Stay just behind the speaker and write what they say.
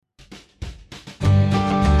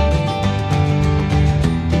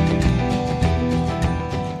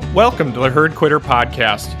Welcome to the Herd Quitter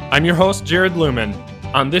Podcast. I'm your host, Jared Lumen.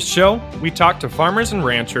 On this show, we talk to farmers and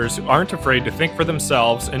ranchers who aren't afraid to think for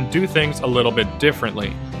themselves and do things a little bit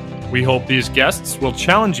differently. We hope these guests will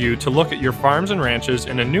challenge you to look at your farms and ranches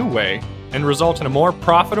in a new way and result in a more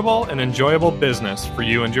profitable and enjoyable business for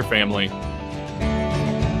you and your family.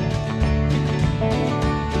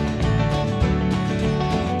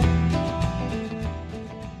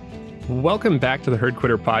 Welcome back to the Herd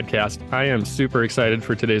Quitter Podcast. I am super excited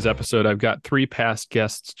for today's episode. I've got three past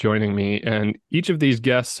guests joining me, and each of these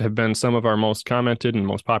guests have been some of our most commented and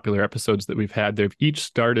most popular episodes that we've had. They've each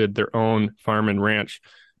started their own farm and ranch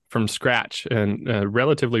from scratch, and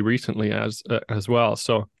relatively recently as well.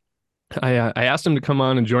 So I asked them to come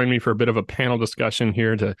on and join me for a bit of a panel discussion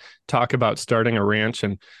here to talk about starting a ranch.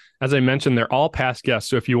 And as I mentioned, they're all past guests.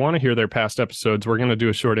 So if you want to hear their past episodes, we're going to do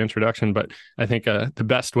a short introduction. But I think the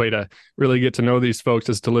best way to really get to know these folks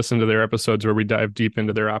is to listen to their episodes where we dive deep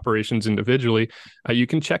into their operations individually. You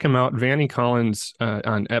can check them out. Vannie Collins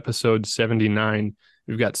on episode 79.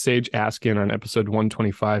 We've got Sage Askin on episode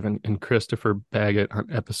 125 and Christopher Baggott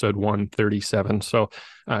on episode 137. So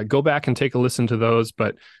go back and take a listen to those.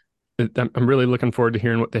 But I'm really looking forward to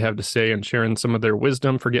hearing what they have to say and sharing some of their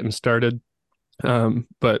wisdom for getting started.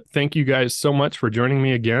 But thank you guys so much for joining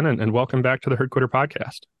me again, and welcome back to the Herd Quitter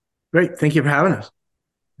Podcast. Great. Thank you for having us.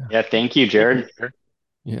 Yeah, thank you, Jared.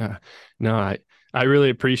 Yeah, no, I really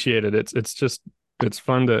appreciate it. It's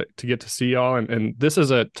fun to get to see y'all. And this is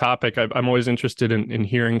a topic I'm always interested in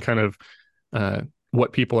hearing kind of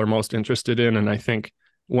what people are most interested in. And I think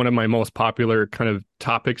one of my most popular kind of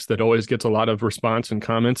topics that always gets a lot of response and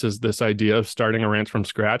comments is this idea of starting a ranch from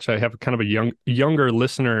scratch. I have kind of a younger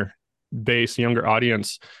listener base, younger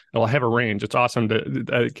audience. Well, I have a range. It's awesome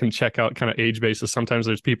I can check out kind of age basis. Sometimes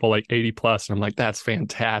there's people like 80 plus, and I'm like, that's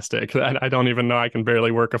fantastic. I don't even know. I can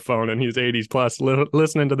barely work a phone, and he's 80s plus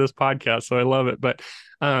listening to this podcast. So I love it. But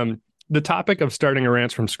the topic of starting a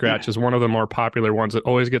ranch from scratch is one of the more popular ones. It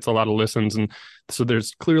always gets a lot of listens. And so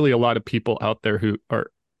there's clearly a lot of people out there who are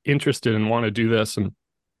interested and want to do this, and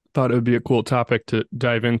thought it would be a cool topic to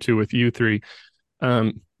dive into with you three.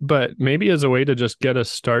 But maybe as a way to just get us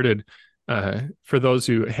started, for those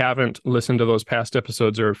who haven't listened to those past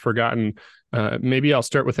episodes or forgotten, maybe I'll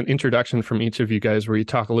start with an introduction from each of you guys where you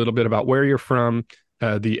talk a little bit about where you're from,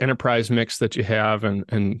 the enterprise mix that you have,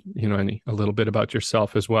 and you know, a little bit about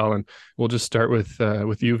yourself as well. And we'll just start with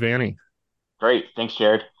you, Vannie. Great. Thanks,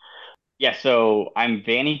 Jared. Yeah, so I'm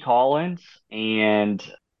Vannie Collins, and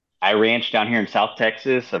I ranch down here in South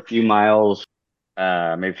Texas, a few miles,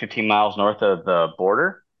 maybe 15 miles north of the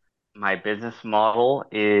border. My business model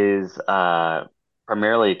is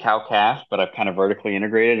primarily cow-calf, but I've kind of vertically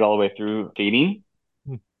integrated all the way through feeding.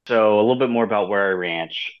 So a little bit more about where I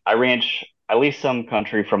ranch. I ranch at least some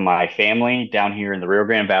country from my family down here in the Rio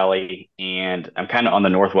Grande Valley, and I'm kind of on the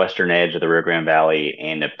northwestern edge of the Rio Grande Valley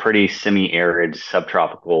in a pretty semi-arid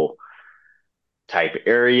subtropical type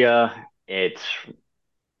area. It's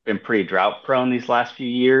been pretty drought prone these last few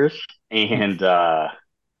years, and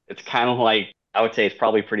it's kind of like, I would say it's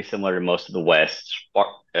probably pretty similar to most of the West.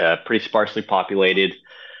 Pretty sparsely populated,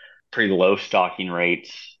 pretty low stocking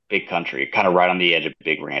rates, big country, kind of right on the edge of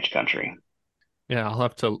big ranch country. Yeah, I'll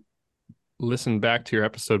have to listen back to your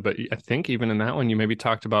episode, but I think even in that one, you maybe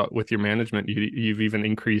talked about with your management, you've even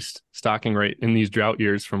increased stocking rate in these drought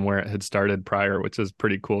years from where it had started prior, which is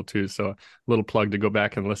pretty cool too. So a little plug to go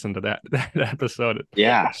back and listen to that episode.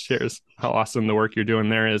 Yeah. Shares how awesome the work you're doing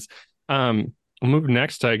there is. We'll move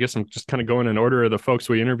next. I guess I'm just kind of going in order of the folks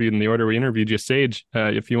we interviewed, in the order we interviewed you. Sage,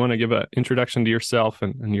 if you want to give an introduction to yourself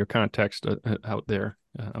and your context out there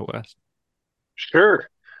out west. Sure.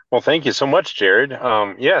 Well, thank you so much, Jared.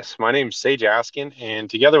 Yes, my name's Sage Askin, and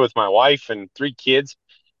together with my wife and three kids,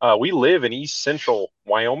 we live in East Central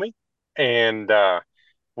Wyoming, and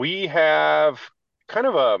we have kind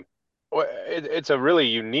of it's a really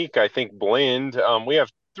unique, I think, blend. We have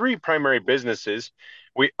three primary businesses.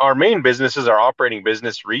 Our main business is our operating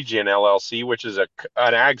business, Regen LLC, which is an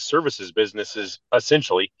ag services business,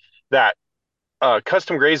 essentially that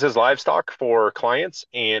custom grazes livestock for clients,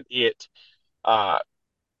 and it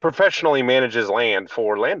professionally manages land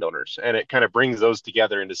for landowners, and it kind of brings those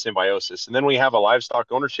together into symbiosis. And then we have a livestock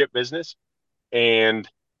ownership business, and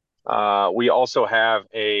we also have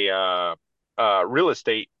a real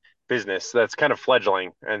estate business that's kind of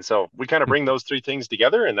fledgling. And so we kind of bring those three things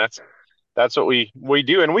together, and that's what we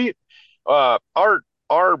do. And we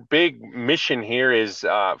our big mission here is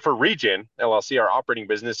for Regen LLC, our operating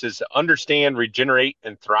business, is to understand, regenerate,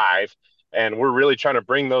 and thrive. And we're really trying to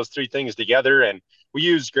bring those three things together. And we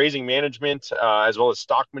use grazing management as well as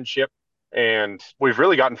stockmanship And we've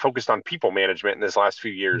really gotten focused on people management in this last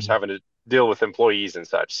few years, Mhm. having to deal with employees and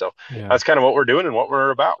such. So Yeah. that's kind of what we're doing and what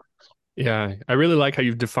we're about. Yeah, I really like how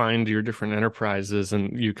you've defined your different enterprises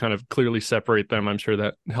and you kind of clearly separate them. I'm sure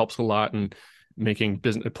that helps a lot in making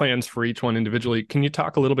business plans for each one individually. Can you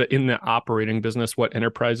talk a little bit in the operating business, what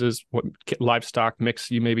enterprises, what livestock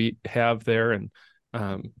mix you maybe have there, and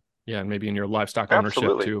yeah, and maybe in your livestock ownership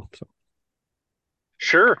Absolutely. too. So,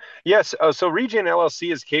 Sure. Yes. So Regen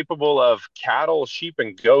LLC is capable of cattle, sheep,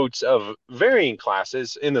 and goats of varying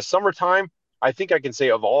classes. In the summertime, I think I can say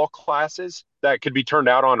of all classes that could be turned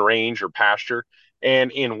out on range or pasture.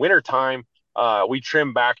 And in wintertime, we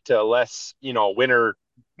trim back to less, winter,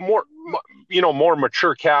 more, more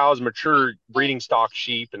mature cows, mature breeding stock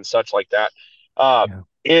sheep, and such like that. Uh,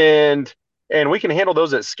 yeah. and and we can handle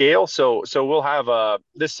those at scale. So we'll have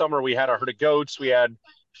this summer we had a herd of goats. We had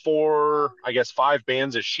four, I guess, five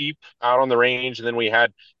bands of sheep out on the range. And then we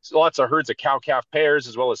had lots of herds of cow calf pairs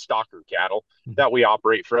as well as stocker cattle Mhm. that we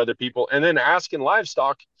operate for other people. And then Askin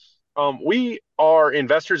Livestock, we are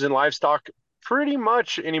investors in livestock pretty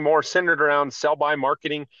much anymore centered around sell by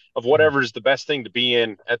marketing of Mhm. whatever is the best thing to be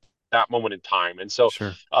in at that moment in time. And so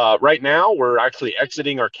Sure. right now we're actually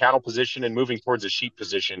exiting our cattle position and moving towards a sheep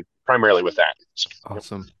position primarily with that. So, yep.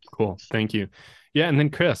 Awesome. Cool. Thank you. Yeah, and then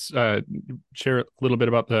Chris, share a little bit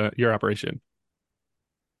about your operation.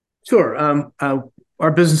 Sure.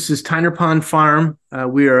 Our business is Tyner Pond Farm.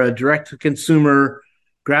 We are a direct-to-consumer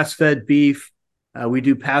grass-fed beef. We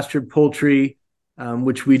do pastured poultry,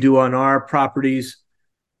 which we do on our properties.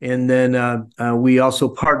 And then we also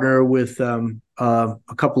partner with a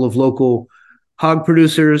couple of local hog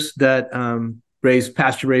producers that raise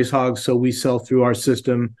pasture-raised hogs. So we sell through our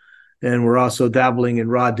system. And we're also dabbling in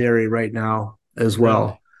raw dairy right now as Really?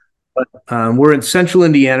 well. We're in central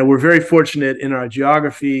Indiana. We're very fortunate in our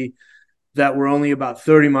geography that we're only about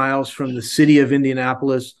 30 miles from the city of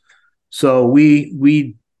Indianapolis. So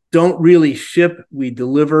we don't really ship. We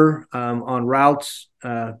deliver on routes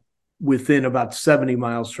within about 70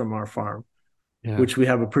 miles from our farm, Yeah. which we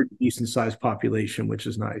have a pretty decent sized population, which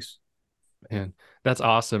is nice. Man, that's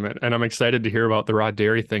awesome. And I'm excited to hear about the raw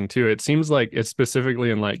dairy thing too. It seems like it's specifically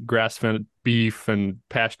in like grass-fed beef and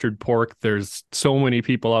pastured pork. There's so many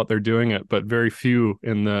people out there doing it, but very few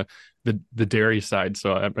in the dairy side.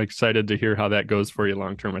 So I'm excited to hear how that goes for you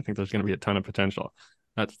long term. I think there's going to be a ton of potential.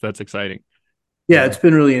 That's exciting. Yeah, Um, it's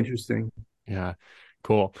been really interesting. yeah,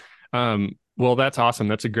 cool. Well, that's awesome.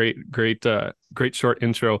 That's a great short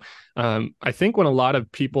intro. I think when a lot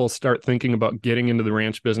of people start thinking about getting into the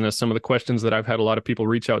ranch business, some of the questions that I've had a lot of people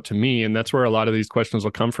reach out to me, and that's where a lot of these questions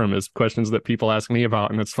will come from, is questions that people ask me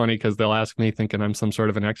about. And it's funny because they'll ask me thinking I'm some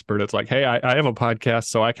sort of an expert. It's like, hey, I have a podcast,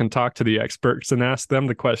 so I can talk to the experts and ask them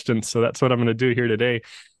the questions. So that's what I'm going to do here today.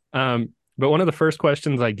 But one of the first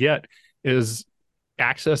questions I get is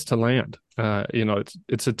access to land.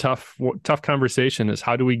 It's a tough conversation. Is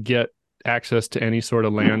how do we get access to any sort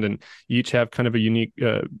of land, and you each have kind of a unique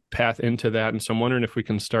path into that. And so I'm wondering if we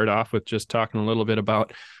can start off with just talking a little bit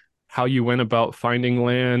about how you went about finding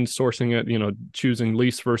land, sourcing it, choosing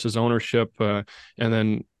lease versus ownership, and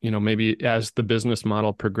then maybe as the business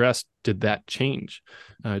model progressed, did that change,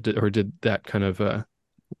 or did that kind of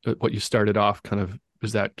what you started off kind of,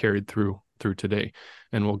 is that carried through today?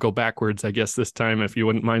 And we'll go backwards, I guess, this time, if you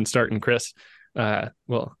wouldn't mind starting, Chris.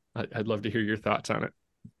 Well, I'd love to hear your thoughts on it.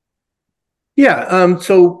 Yeah.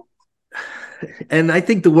 And I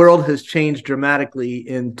think the world has changed dramatically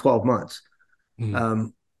in 12 months.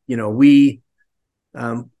 Mm. We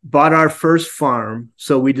bought our first farm.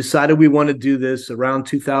 So we decided we want to do this around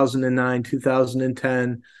 2009,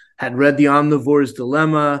 2010, had read The Omnivore's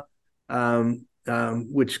Dilemma,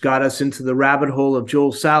 which got us into the rabbit hole of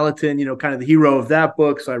Joel Salatin, kind of the hero of that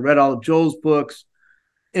book. So I read all of Joel's books.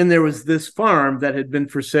 And there was this farm that had been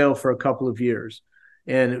for sale for a couple of years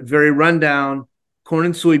and very rundown. Corn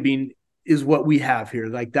and soybean is what we have here.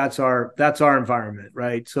 Like that's our environment,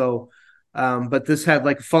 right? So but this had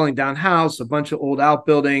like a falling down house, a bunch of old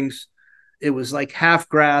outbuildings. It was like half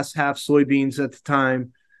grass, half soybeans at the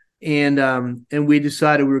time. And we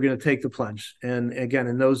decided we were going to take the plunge. And again,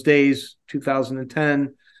 in those days,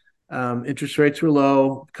 2010, interest rates were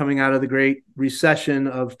low, coming out of the Great Recession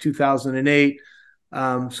of 2008.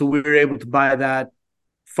 So we were able to buy that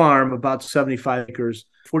farm, about 75 acres,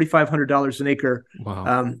 $4,500 an acre.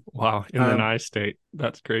 Wow. Wow. In the nice state.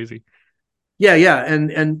 That's crazy. Yeah.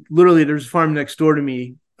 And literally there's a farm next door to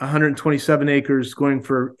me, 127 acres, going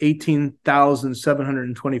for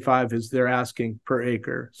 18,725 is they're asking per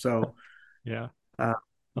acre. So yeah.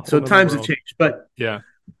 So times have changed, but yeah.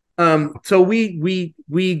 So we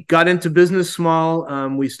got into business small.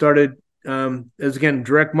 We started as again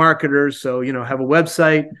direct marketers. So have a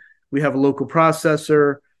website, we have a local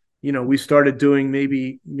processor. We started doing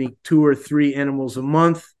maybe 2 or 3 animals a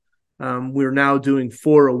month. We're now doing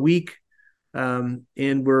 4 a week, and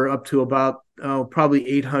we're up to about probably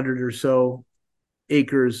 800 or so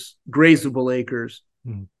acres, grazable acres.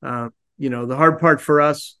 The hard part for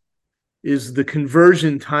us is the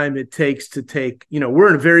conversion time it takes to take. We're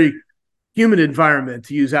in a very humid environment,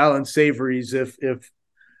 to use Alan Savory's.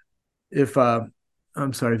 If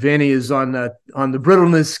I'm sorry, Vannie is on the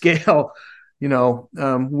brittleness scale.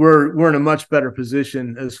 We're in a much better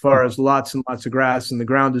position as far as lots and lots of grass, and the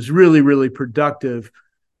ground is really, really productive.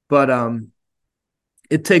 But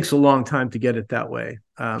it takes a long time to get it that way.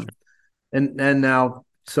 And now,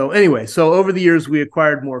 so anyway, so over the years we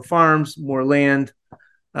acquired more farms, more land.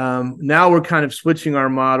 Now we're kind of switching our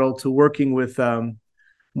model to working with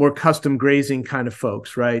more custom grazing kind of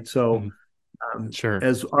folks, right? So Sure.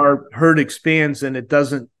 as our herd expands and it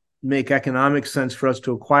doesn't make economic sense for us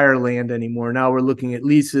to acquire land anymore, now we're looking at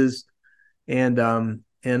leases and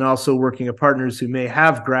also working with partners who may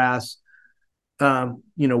have grass.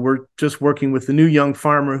 We're just working with the new young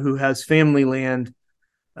farmer who has family land,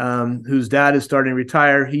 whose dad is starting to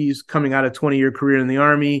retire. He's coming out of a 20-year career in the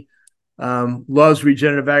Army, loves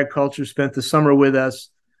regenerative agriculture, spent the summer with us,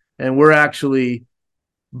 and we're actually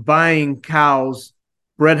buying cows,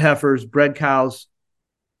 bred heifers, bred cows,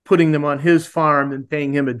 putting them on his farm and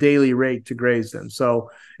paying him a daily rate to graze them.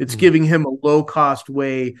 So it's giving him a low-cost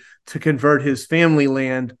way to convert his family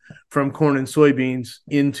land from corn and soybeans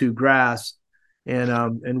into grass,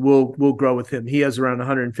 and we'll grow with him. He has around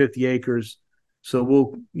 150 acres. So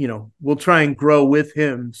we'll try and grow with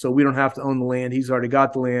him, so we don't have to own the land. He's already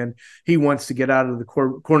got the land. He wants to get out of the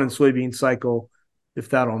corn and soybean cycle, if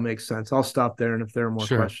that all makes sense. I'll stop there, and if there are more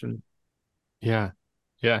questions. Yeah.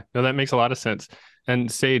 No, that makes a lot of sense.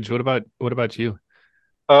 And Sage, what about you?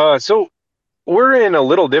 So we're in a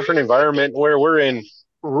little different environment where we're in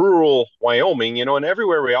rural Wyoming, and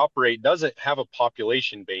everywhere we operate doesn't have a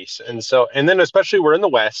population base. And then especially we're in the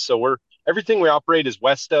West. So everything we operate is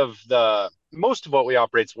most of what we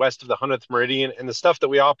operate is west of the 100th meridian. And the stuff that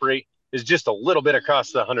we operate is just a little bit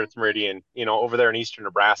across the 100th meridian, over there in eastern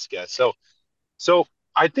Nebraska. So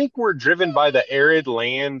I think we're driven by the arid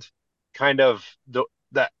land, kind of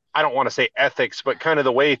that, I don't want to say ethics, but kind of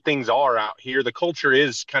the way things are out here. The culture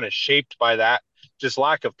is kind of shaped by that, just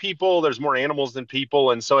lack of people. There's more animals than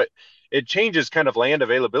people. And so it changes kind of land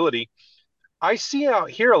availability. I see out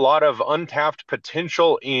here a lot of untapped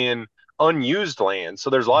potential in unused land. So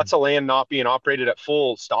there's lots of land not being operated at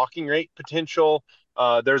full stocking rate potential.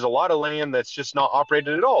 There's a lot of land that's just not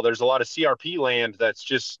operated at all. There's a lot of CRP land that's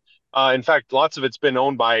just, in fact, lots of it's been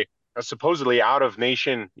owned by supposedly out of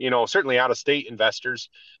nation, certainly out of state investors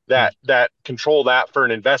that control that for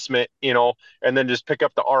an investment, and then just pick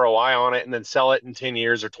up the ROI on it and then sell it in 10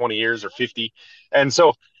 years or 20 years or 50. And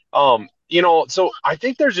so, so I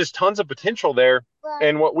think there's just tons of potential there.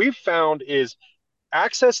 And what we've found is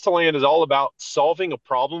access to land is all about solving a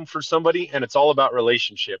problem for somebody, and it's all about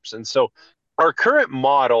relationships. And so our current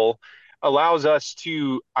model allows us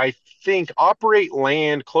to, I think, operate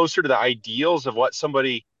land closer to the ideals of what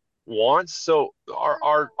somebody wants. So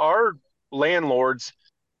our landlords,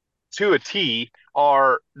 to a T,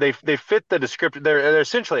 they fit the description. They're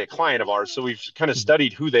essentially a client of ours. So we've kind of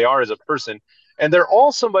studied who they are as a person, and they're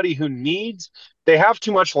all somebody who they have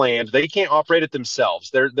too much land. They can't operate it themselves.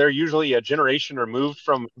 They're usually a generation removed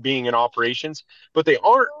from being in operations, but they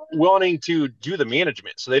aren't wanting to do the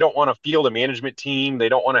management. So they don't want to field a management team. They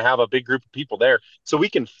don't want to have a big group of people there. So we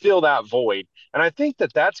can fill that void. And I think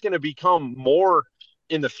that that's going to become more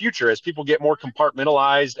in the future as people get more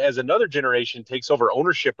compartmentalized, as another generation takes over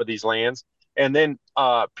ownership of these lands. And then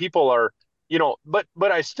people are,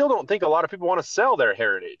 but I still don't think a lot of people want to sell their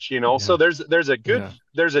heritage, So there's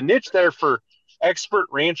a niche there for expert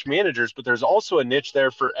ranch managers, but there's also a niche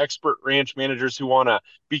there for expert ranch managers who want to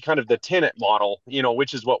be kind of the tenant model,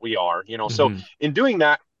 which is what we are, So in doing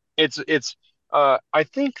that, I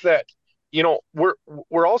think that,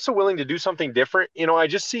 we're also willing to do something different. I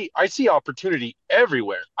see opportunity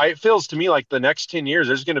everywhere. It feels to me like the next 10 years,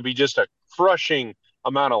 there's going to be just a crushing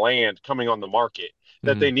amount of land coming on the market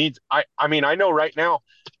that they need. I mean, I know right now,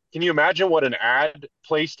 can you imagine what an ad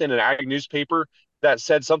placed in an ag newspaper that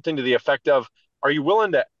said something to the effect of, do you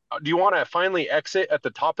want to finally exit at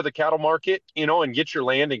the top of the cattle market, and get your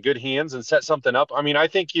land in good hands and set something up? I mean, I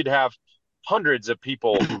think you'd have hundreds of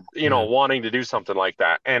people, wanting to do something like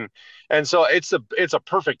that. And so it's a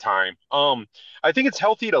perfect time. I think it's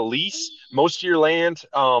healthy to lease most of your land.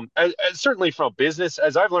 Certainly from a business,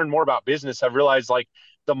 as I've learned more about business, I've realized like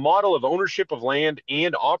the model of ownership of land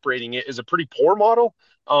and operating it is a pretty poor model.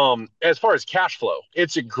 As far as cash flow,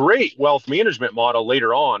 it's a great wealth management model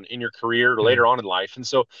later on in your career or later on in life. And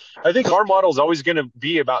so I think our model is always going to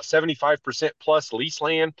be about 75% plus lease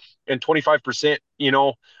land and 25%,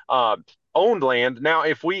 owned land. Now,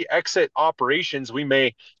 if we exit operations, we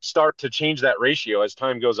may start to change that ratio as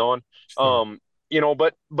time goes on. Sure.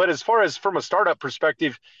 But as far as from a startup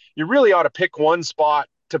perspective, you really ought to pick one spot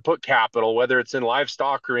to put capital, whether it's in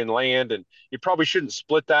livestock or in land, and you probably shouldn't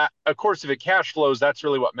split that. Of course, if it cash flows, that's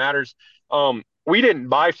really what matters. We didn't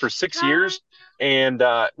buy for 6 years, and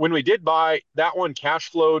when we did buy, that one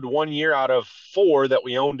cash flowed 1 year out of 4 that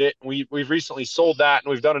we owned it. We've recently sold that, and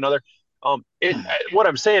we've done another. What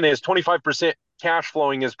I'm saying is 25% cash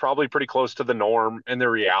flowing is probably pretty close to the norm and the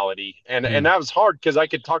reality, and that was hard because I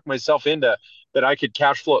could talk myself into that I could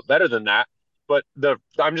cash flow it better than that. But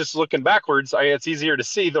I'm just looking backwards. It's easier to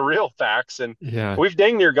see the real facts, and Yeah. we've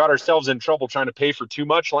dang near got ourselves in trouble trying to pay for too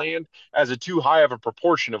much land as a too high of a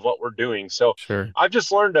proportion of what we're doing. So Sure. I've just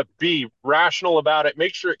learned to be rational about it,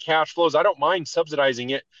 make sure it cash flows. I don't mind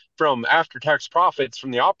subsidizing it from after-tax profits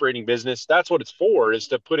from the operating business. That's what it's for, is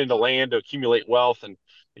to put into land to accumulate wealth and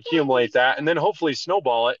accumulate that, and then hopefully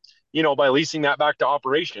snowball it, by leasing that back to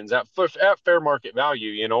operations at fair market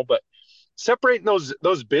value, but separating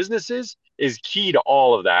those businesses is key to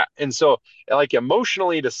all of that. And so, like,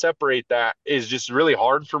 emotionally, to separate that is just really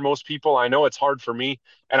hard for most people. I know it's hard for me,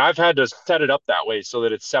 and I've had to set it up that way so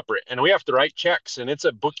that it's separate, and we have to write checks, and it's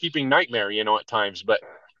a bookkeeping nightmare, at times, but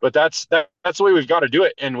that's the way we've got to do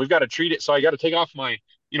it, and we've got to treat it. So I got to take off my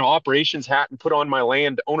operations hat and put on my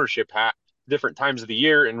land ownership hat different times of the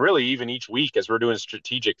year, and really even each week as we're doing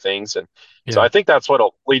strategic things. And so Yeah. I think that's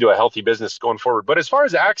what'll lead to a healthy business going forward. But as far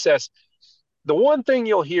as access, the one thing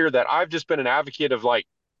you'll hear that I've just been an advocate of, like,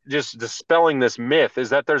 just dispelling this myth,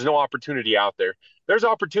 is that there's no opportunity out there. There's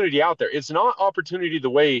opportunity out there. It's not opportunity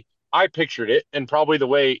the way I pictured it, and probably the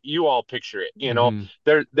way you all picture it.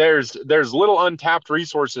 There's little untapped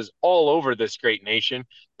resources all over this great nation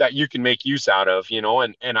that you can make use out of,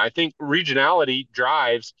 and I think regionality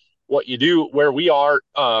drives what you do. Where we are,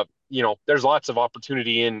 there's lots of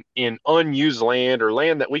opportunity in unused land, or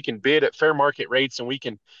land that we can bid at fair market rates, and we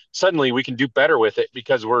can do better with it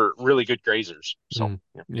because we're really good grazers. So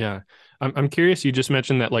Yeah. I'm curious. You just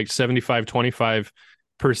mentioned that like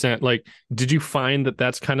 75-25%. Like, did you find that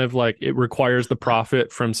that's kind of like it requires the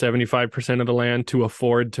profit from 75% of the land to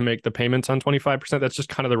afford to make the payments on 25%? That's just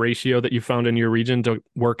kind of the ratio that you found in your region to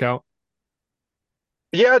work out?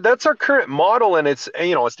 Yeah, that's our current model, and it's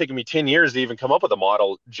taken me 10 years to even come up with a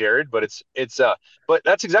model, Jared. But but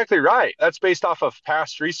that's exactly right. That's based off of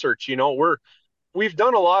past research. We've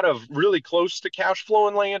done a lot of really close to cash flow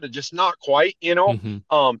in land, and just not quite.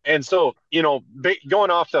 Mm-hmm. And so,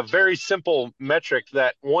 going off the very simple metric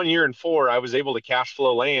that 1 year in 4, I was able to cash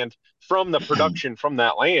flow land from the production from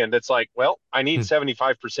that land. It's like, well, I need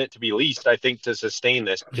 75% to be leased, I think, to sustain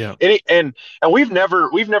this. Yeah. And we've never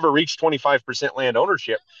reached 25% land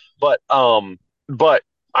ownership, but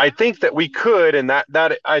I think that we could, and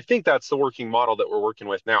that I think that's the working model that we're working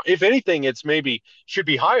with now. If anything, it's maybe should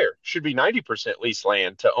be higher, should be 90% lease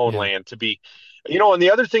land to own Yeah. land to be, and the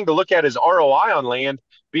other thing to look at is ROI on land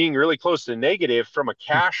being really close to negative from a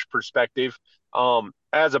cash perspective,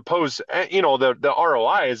 as opposed, the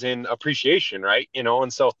ROI is in appreciation, right?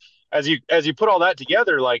 And so as you put all that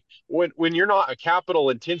together, like when you're not a capital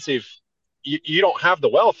intensive, you don't have the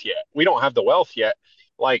wealth yet. We don't have the wealth yet.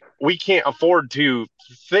 Like, we can't afford to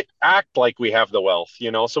act like we have the wealth,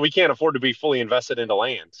 so we can't afford to be fully invested into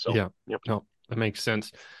land. So Yeah. No, that makes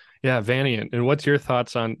sense. Yeah, Vannie, and what's your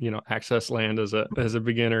thoughts on, access land as a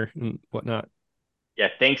beginner and whatnot? Yeah,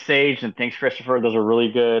 thanks, Sage, and thanks, Christopher. Those are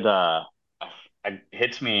really good. It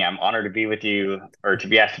hits me. I'm honored to be with you, or to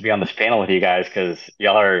be asked to be on this panel with you guys, because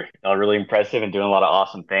y'all are really impressive and doing a lot of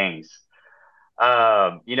awesome things.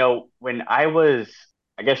 When I was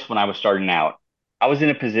starting out, I was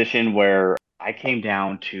in a position where I came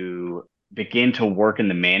down to begin to work in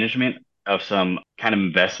the management of some kind of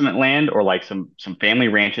investment land, or like some family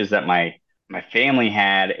ranches that my family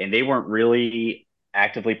had, and they weren't really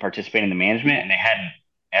actively participating in the management, and they hadn't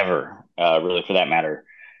ever, really, for that matter.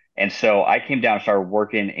 And so I came down and started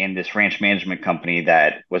working in this ranch management company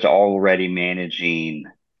that was already managing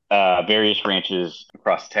various ranches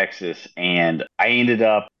across Texas. And I ended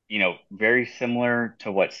up, very similar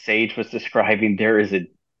to what Sage was describing. There is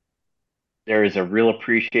a real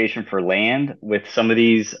appreciation for land with some of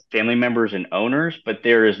these family members and owners, but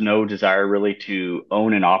there is no desire really to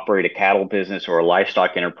own and operate a cattle business or a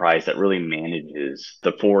livestock enterprise that really manages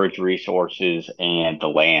the forage resources and the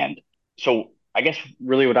land. So I guess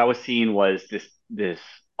really what I was seeing was this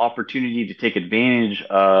opportunity to take advantage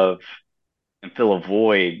of and fill a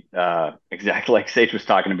void, exactly like Sage was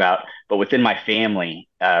talking about, but within my family,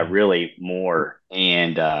 really more.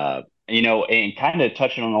 And and kind of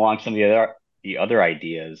touching on along some of the other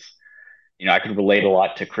ideas. I could relate a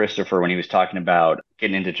lot to Christopher when he was talking about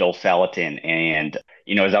getting into Joel Salatin. And,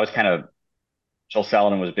 as I was kind of, Joel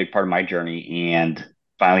Salatin was a big part of my journey, and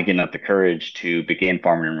finally getting up the courage to begin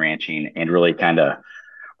farming and ranching and really kind of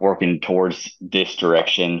working towards this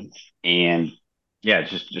direction. And yeah,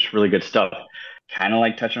 just really good stuff. Kind of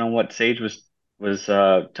like touching on what Sage was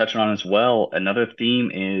touching on as well. Another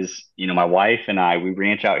theme is, my wife and I, we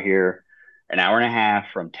ranch out here an hour and a half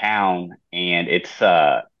from town, and it's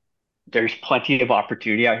there's plenty of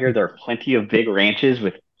opportunity out here. There are plenty of big ranches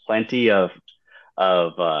with plenty of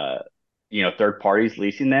third parties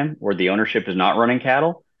leasing them where the ownership is not running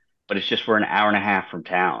cattle, but it's just we're an hour and a half from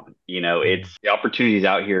town. It's the opportunities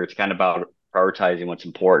out here. It's kind of about prioritizing what's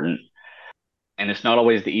important. And it's not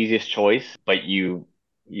always the easiest choice, but you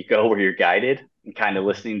go where you're guided and kind of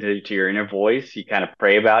listening to your inner voice. You kind of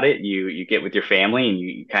pray about it. You get with your family and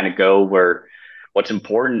you kind of go where what's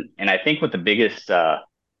important. And I think what the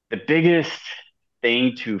biggest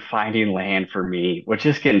thing to finding land for me was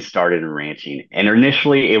just getting started in ranching. And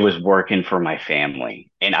initially it was working for my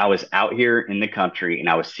family. And I was out here in the country and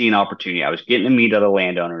I was seeing opportunity. I was getting to meet other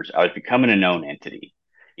landowners. I was becoming a known entity.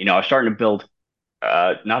 I was starting to build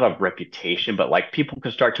not a reputation, but like people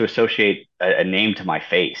could start to associate a name to my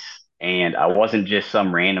face. And I wasn't just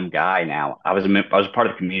some random guy now. I was part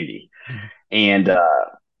of the community. Mhm. And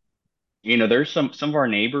there's some of our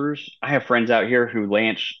neighbors. I have friends out here who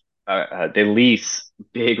they lease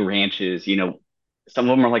big ranches. Some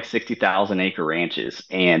of them are like 60,000 acre ranches,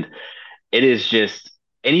 and it is just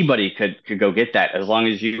anybody could go get that as long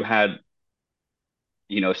as you had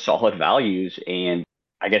solid values, and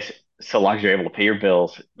I guess so long as you're able to pay your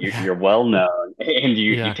bills, you're well known, and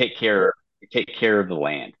you Yeah. take care of the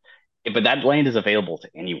land. But that land is available to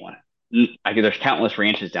anyone. There's countless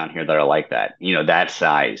ranches down here that are like that. That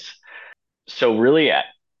size. So really,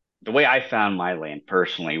 the way I found my land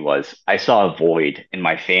personally was I saw a void in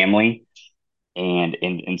my family and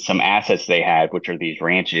in some assets they had, which are these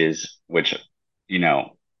ranches, which, you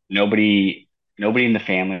know, nobody nobody in the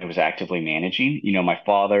family was actively managing. My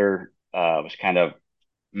father was kind of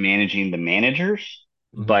managing the managers,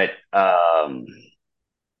 Mhm. but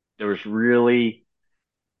there was really,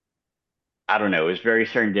 I don't know, it was very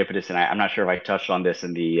serendipitous, and I'm not sure if I touched on this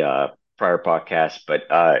in the prior podcast, but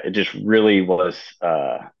it just really was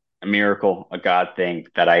a miracle, a God thing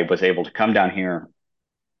that I was able to come down here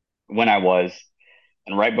when I was,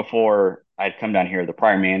 and right before I'd come down here, the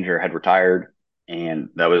prior manager had retired, and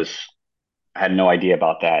I had no idea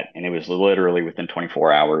about that, and it was literally within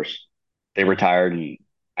 24 hours they Mhm. retired, and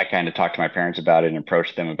I kind of talked to my parents about it and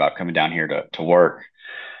approached them about coming down here to work.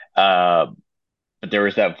 Uh, but there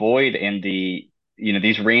was that void in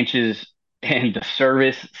these ranches and the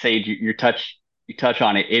service. Sage, you touch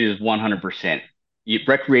on it. It is 100%.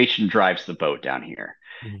 Recreation drives the boat down here,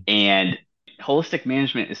 Mhm. and holistic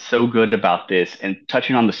management is so good about this. And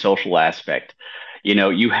touching on the social aspect,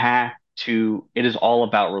 you have to. It is all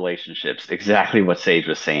about relationships. Exactly what Sage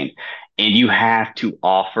was saying, and you have to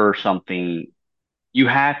offer something. You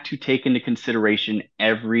have to take into consideration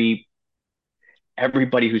everybody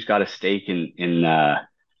who's got a stake in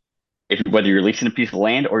if whether you're leasing a piece of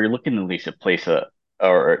land or you're looking to lease a place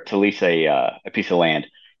or to lease a piece of land,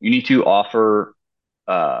 you need to offer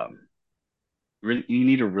um, you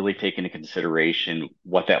need to really take into consideration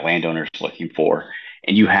what that landowner is looking for,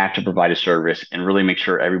 and you have to provide a service and really make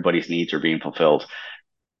sure everybody's needs are being fulfilled.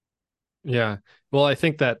 Yeah. Well, I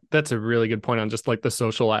think that that's a really good point on just like the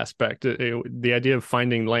social aspect. The idea of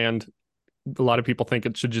finding land, a lot of people think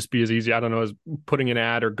it should just be as easy, I don't know, as putting an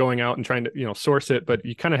ad or going out and trying to, source it, but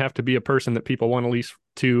you kind of have to be a person that people want to lease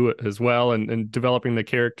to as well, and developing the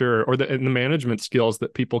character or and the management skills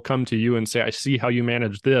that people come to you and say, I see how you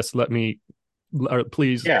manage this. Let me, or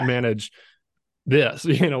please Yeah. manage this,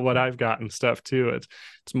 what I've got and stuff too.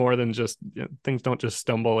 It's more than just, things don't just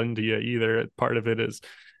stumble into you either. Part of it is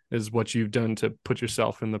what you've done to put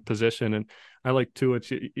yourself in the position. And I like to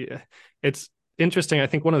it's interesting. I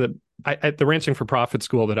think one of at the Ranching for Profit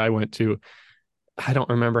school that I went to, I don't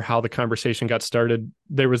remember how the conversation got started.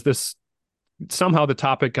 There was this, somehow the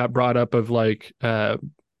topic got brought up of like kind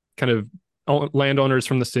of landowners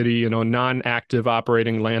from the city, non-active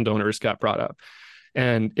operating landowners got brought up,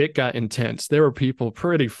 and it got intense. There were people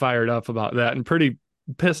pretty fired up about that and pretty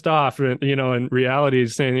pissed off, in reality,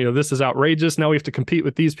 saying, this is outrageous. Now we have to compete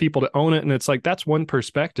with these people to own it. And it's like, that's one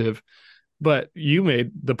perspective, But you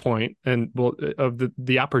made the point, and well, of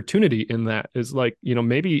the opportunity in that is like,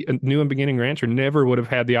 maybe a new and beginning rancher never would have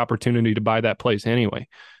had the opportunity to buy that place anyway.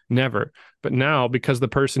 Never. But now, because the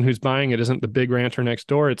person who's buying it isn't the big rancher next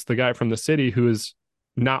door, it's the guy from the city who is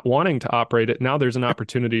not wanting to operate it. Now there's an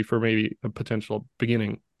opportunity for maybe a potential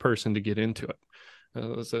beginning person to get into it.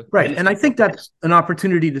 Right. And I think that's an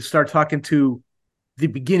opportunity to start talking to the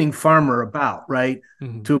beginning farmer about, right?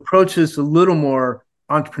 Mm-hmm. To approach this a little more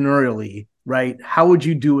entrepreneurially, right? How would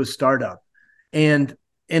you do a startup? And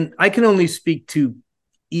I can only speak to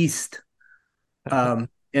East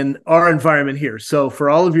in our environment here. So for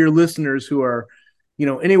all of your listeners who are,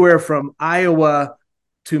 anywhere from Iowa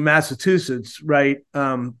to Massachusetts, right?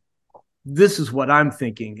 This is what I'm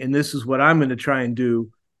thinking, and this is what I'm going to try and do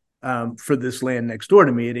for this land next door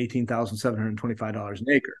to me at $18,725 an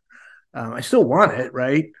acre. I still want it,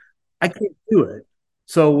 right? I can't do it.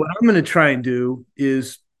 So what I'm going to try and do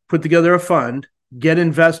is put together a fund, get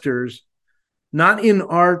investors, not in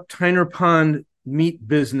our Tyner Pond meat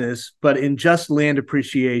business, but in just land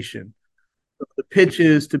appreciation. So the pitch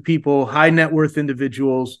is to people, high net worth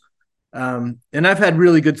individuals. And I've had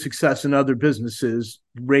really good success in other businesses,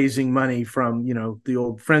 raising money from, the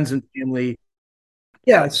old friends and family.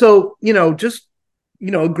 Yeah. So, just,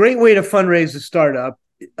 a great way to fundraise a startup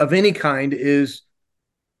of any kind is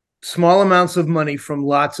small amounts of money from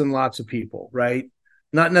lots and lots of people, right?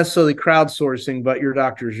 Not necessarily crowdsourcing, but your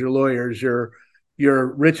doctors, your lawyers, your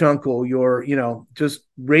rich uncle, just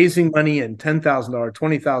raising money in $10,000,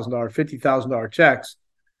 $20,000, $50,000 checks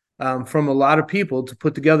from a lot of people to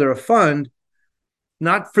put together a fund,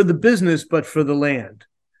 not for the business, but for the land.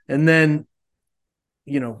 And then,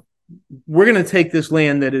 we're going to take this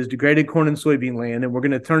land that is degraded corn and soybean land, and we're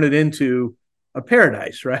going to turn it into a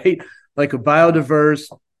paradise, right? Like a biodiverse,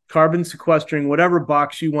 carbon sequestering, whatever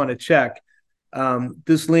box you want to check.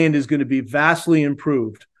 This land is going to be vastly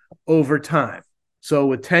improved over time. So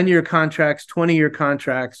with 10-year contracts, 20-year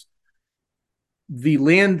contracts, the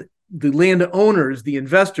land owners, the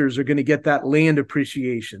investors are going to get that land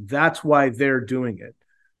appreciation. That's why they're doing it,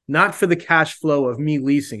 not for the cash flow of me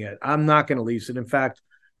leasing it. I'm not going to lease it. In fact,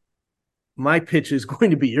 my pitch is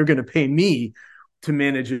going to be, you're going to pay me to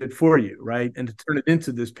manage it for you, right? And to turn it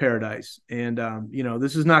into this paradise. And,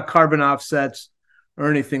 this is not carbon offsets or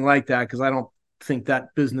anything like that, because I don't think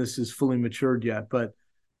that business is fully matured yet. But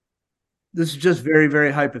this is just very,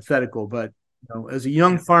 very hypothetical. But, as a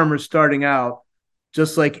young farmer starting out,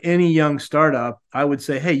 just like any young startup, I would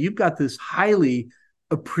say, hey, you've got this highly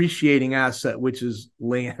appreciating asset, which is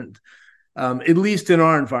land. At least in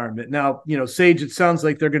our environment. Now, Sage, it sounds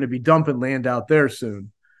like they're going to be dumping land out there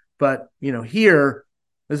soon. But, here,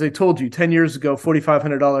 as I told you, 10 years ago,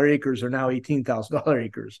 $4,500 acres are now $18,000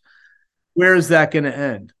 acres. Where is that going to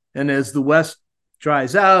end? And as the West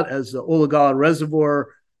dries out, as the Olagala Reservoir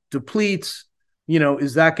depletes,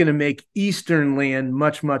 is that going to make Eastern land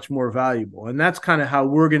much, much more valuable? And that's kind of how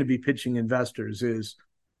we're going to be pitching investors is,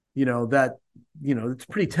 that, it's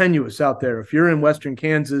pretty tenuous out there. If you're in Western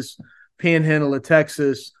Kansas, Panhandle of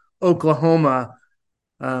Texas, Oklahoma,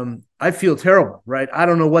 I feel terrible, right? I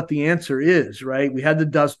don't know what the answer is, right? We had the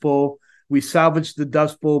Dust Bowl. We salvaged the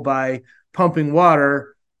Dust Bowl by pumping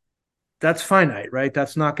water. That's finite, right?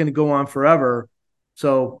 That's not going to go on forever.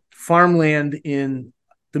 So farmland in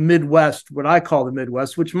the Midwest, what I call the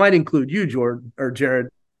Midwest, which might include you, Jordan or Jared,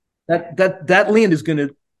 that land is going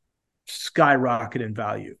to skyrocket in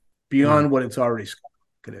value beyond what it's already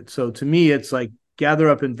skyrocketed. So to me, it's like, gather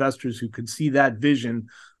up investors who could see that vision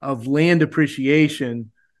of land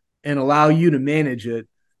appreciation and allow you to manage it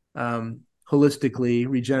holistically,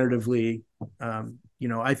 regeneratively.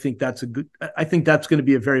 I think that's going to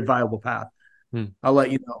be a very viable path. I'll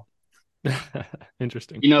let you know.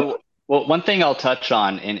 Interesting. Well, one thing I'll touch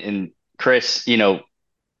on, and Chris,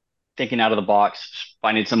 thinking out of the box,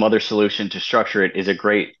 finding some other solution to structure it is a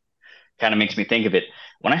great, kind of makes me think of it.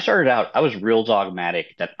 When I started out, I was real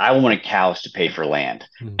dogmatic that I wanted cows to pay for land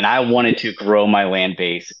and I wanted to grow my land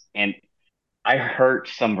base. And I hurt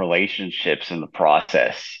some relationships in the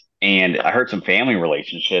process, and I hurt some family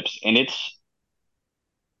relationships. And it's,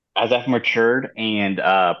 as I've matured and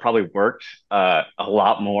probably worked a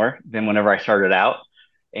lot more than whenever I started out,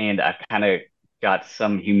 and I've kind of got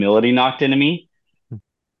some humility knocked into me,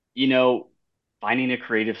 finding a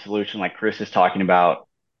creative solution like Chris is talking about,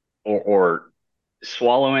 or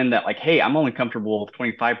swallowing that, like, hey, I'm only comfortable with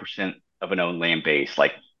 25% of an owned land base.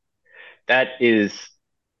 Like, that is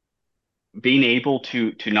being able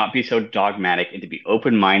to not be so dogmatic and to be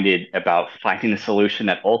open-minded about finding a solution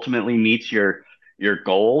that ultimately meets your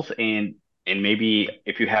goals, and maybe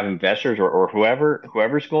if you have investors or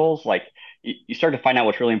whoever's goals, like, you start to find out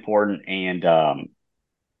what's really important. And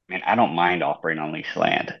man, I don't mind operating on leased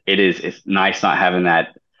land. It's nice not having that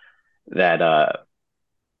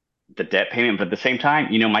the debt payment, but at the same time,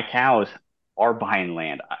 my cows are buying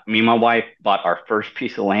land. Me and my wife bought our first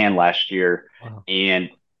piece of land last year, Wow. and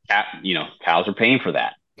cows are paying for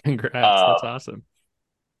that. Congrats. Uh, That's awesome.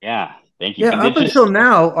 yeah, thank you. Yeah, And up it's until just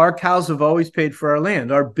now, our cows have always paid for our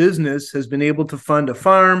land. Our business has been able to fund a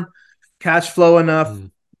farm, cash flow enough,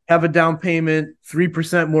 Mm, have a down payment,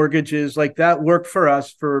 3% mortgages. Like that worked for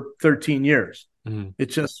us for 13 years. mm.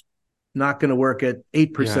 It's just not going to work at Yeah.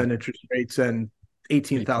 8% interest rates and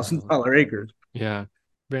 $18. $18,000 acres. Yeah.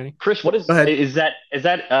 Benny? Chris. What Go ahead. is that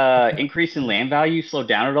increase in land value slowed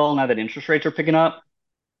down at all now that interest rates are picking up?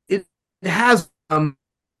 It has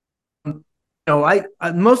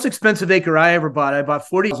I most expensive acre I ever bought, I bought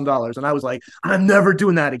 $40,000, and I was like, I'm never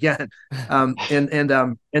doing that again. And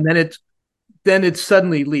then it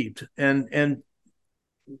suddenly leaped, and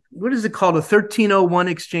what is it called, a 1301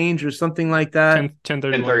 exchange or something like that?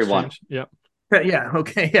 1031 1031. exchange. Yep. Yeah,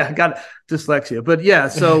 okay, yeah, I got dyslexia, but yeah,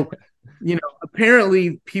 so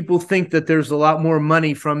apparently people think that there's a lot more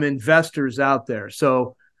money from investors out there.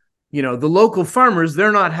 So the local farmers,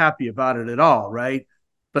 they're not happy about it at all, right?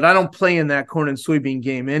 But I don't play in that corn and soybean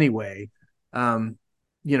game anyway. Um,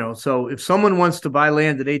 so if someone wants to buy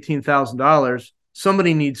land at $18,000,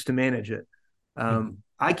 somebody needs to manage it. Mhm.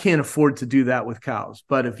 I can't afford to do that with cows,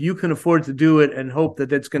 but if you can afford to do it and hope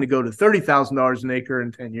that it's going to go to $30,000 an acre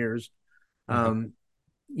in 10 years, Mhm. um,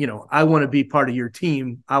 I want to be part of your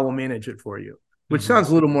team. I will manage it for you, which Mhm. sounds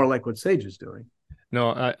a little more like what Sage is doing.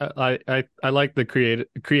 No, I like the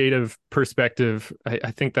creative perspective.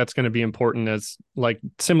 I think that's going to be important, as like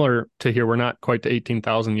similar to here. We're not quite to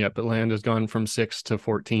 18,000 yet, but land has gone from 6 to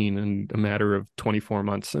 14 in a matter of 24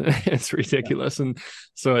 months. It's ridiculous. And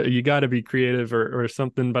so you got to be creative or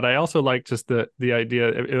something. But I also like just the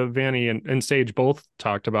idea. Vannie and Sage both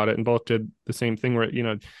talked about it and both did the same thing where,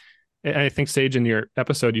 and I think, Sage, in your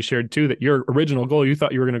episode, you shared too that your original goal, you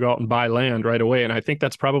thought you were going to go out and buy land right away. And I think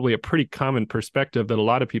that's probably a pretty common perspective that a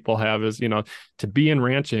lot of people have is, to be in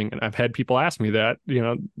ranching. And I've had people ask me that,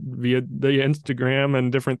 via the Instagram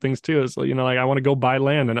and different things too, is, like, I want to go buy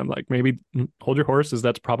land. And I'm like, maybe hold your horses.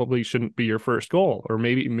 That's probably shouldn't be your first goal, or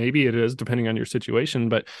maybe it is depending on your situation.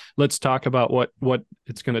 But let's talk about what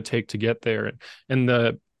it's going to take to get there. And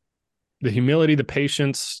the humility, the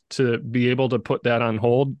patience to be able to put that on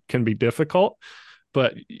hold can be difficult,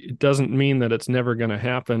 but it doesn't mean that it's never going to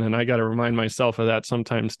happen. And I got to remind myself of that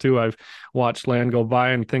sometimes too. I've watched land go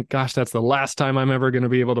by and think, gosh, that's the last time I'm ever going to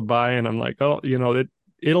be able to buy. And I'm like, oh,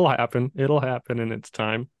 it'll happen. It'll happen in its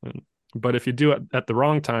time. But if you do it at the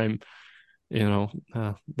wrong time,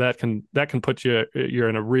 that can put you're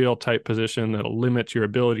in a real tight position that'll limit your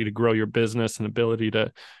ability to grow your business and ability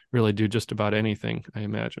to really do just about anything, I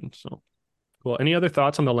imagine. So cool. Any other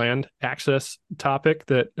thoughts on the land access topic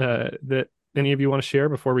that any of you want to share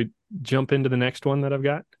before we jump into the next one that I've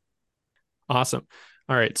got? Awesome.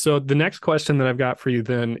 All right. So the next question that I've got for you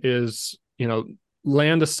then is,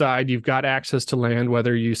 land aside, you've got access to land,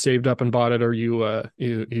 whether you saved up and bought it or you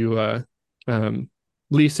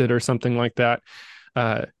lease it or something like that.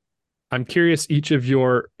 I'm curious, each of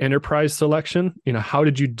your enterprise selection, how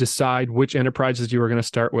did you decide which enterprises you were going to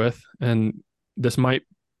start with? And this might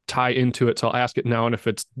tie into it, so I'll ask it now. And if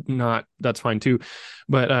it's not, that's fine too.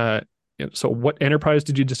 But so what enterprise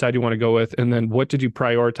did you decide you want to go with? And then what did you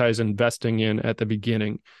prioritize investing in at the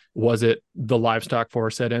beginning? Was it the livestock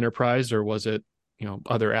for said enterprise, or was it,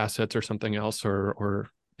 other assets or something else, or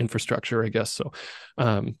infrastructure, I guess? So,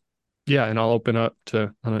 yeah, and I'll open up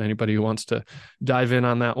to anybody who wants to dive in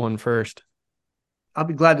on that one first. I'll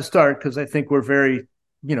be glad to start because I think we're very,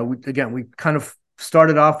 we kind of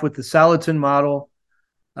started off with the Salatin model,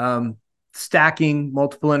 stacking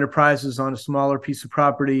multiple enterprises on a smaller piece of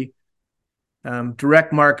property,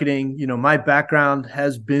 direct marketing. My background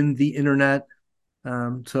has been the internet.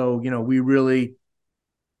 So, we really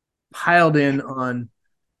piled in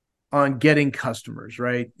on getting customers,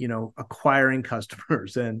 right? Acquiring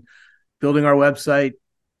customers and building our website,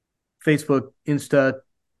 Facebook, Insta.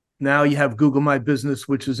 Now you have Google My Business,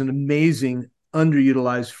 which is an amazing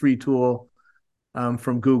underutilized free tool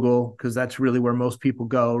from Google, because that's really where most people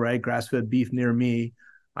go, right? Grass-fed beef near me.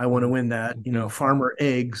 I want to win that. Farmer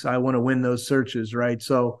eggs. I want to win those searches, right?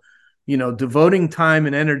 So, devoting time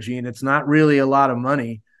and energy, and it's not really a lot of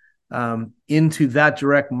money, into that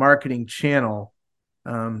direct marketing channel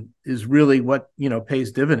is really what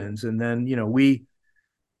pays dividends. And then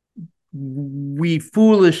we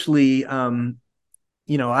foolishly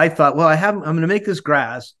I thought, well, I'm going to make this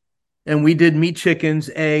grass, and we did meat chickens,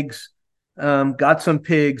 eggs, got some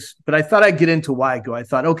pigs, but I thought I'd get into Wagyu. I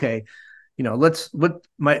thought, okay, what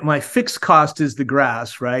my fixed cost is the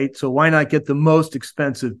grass, right? So why not get the most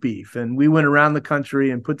expensive beef? And we went around the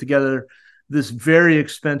country and put together this very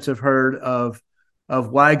expensive herd of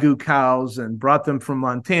Wagyu cows and brought them from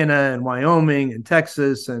Montana and Wyoming and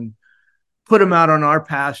Texas and put them out on our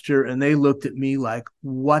pasture. And they looked at me like,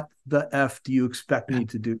 what the F do you expect me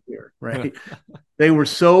to do here? Right. They were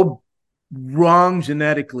so wrong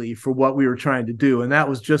genetically for what we were trying to do. And that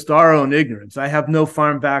was just our own ignorance. I have no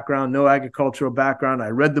farm background, no agricultural background. I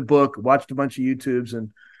read the book, watched a bunch of YouTubes,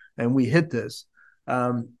 and we hit this.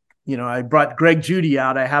 I brought Greg Judy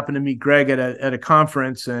out. I happened to meet Greg at a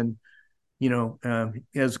conference, and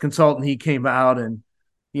as a consultant, he came out, and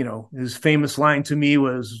his famous line to me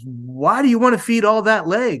was, "Why do you want to feed all that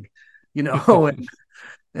leg?"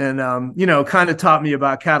 And kind of taught me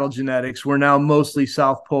about cattle genetics. We're now mostly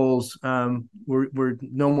South Poles. We're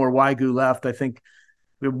no more Wagyu left. I think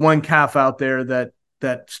we have one calf out there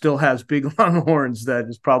that still has big long horns that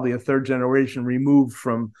is probably a third generation removed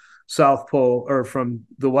from South Pole or from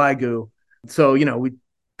the Wagyu. So, we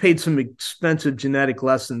paid some expensive genetic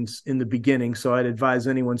lessons in the beginning. So I'd advise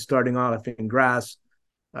anyone starting off in grass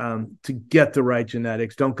to get the right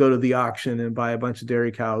genetics. Don't go to the auction and buy a bunch of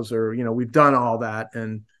dairy cows, or, we've done all that,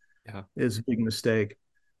 and it's a big mistake.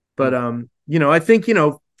 But, I think,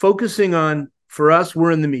 focusing on, for us,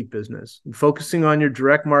 we're in the meat business, focusing on your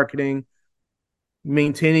direct marketing,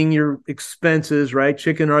 maintaining your expenses, right?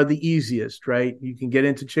 Chicken are the easiest, right? You can get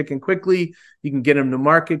into chicken quickly. You can get them to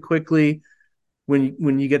market quickly.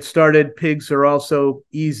 When you get started, pigs are also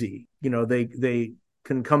easy. They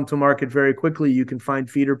can come to market very quickly. You can find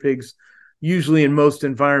feeder pigs usually in most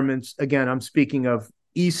environments. Again, I'm speaking of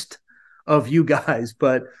east of you guys,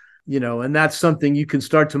 but and that's something you can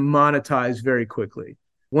start to monetize very quickly.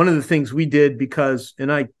 One of the things we did, because,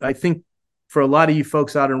 and I think for a lot of you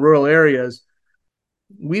folks out in rural areas,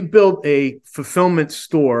 we built a fulfillment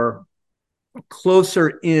store closer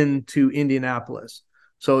into Indianapolis.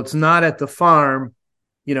 So it's not at the farm,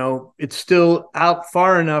 it's still out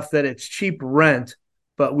far enough that it's cheap rent,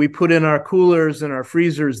 but we put in our coolers and our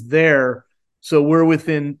freezers there. So we're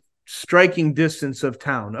within striking distance of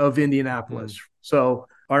town, of Indianapolis. So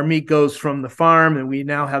our meat goes from the farm, and we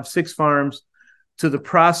now have 6 farms, to the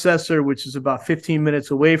processor, which is about 15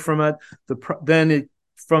 minutes away from it.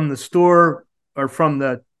 From the store, or from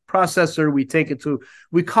the processor, we take it to,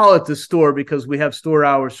 we call it the store because we have store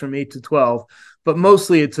hours from 8 to 12, but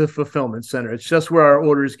mostly it's a fulfillment center. It's just where our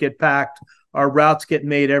orders get packed. Our routes get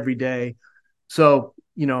made every day. So,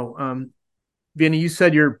 Vannie, you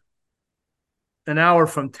said you're an hour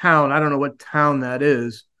from town. I don't know what town that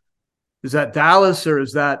is. Is that Dallas, or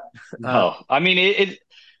is that? No, I mean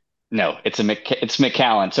no, it's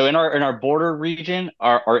McAllen. So in our border region,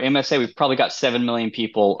 our MSA, we've probably got 7 million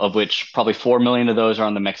people, of which probably 4 million of those are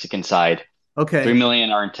on the Mexican side. Okay. 3 million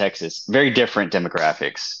are in Texas. Very different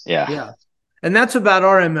demographics. Yeah. Yeah. And that's about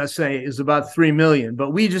our MSA is about 3 million,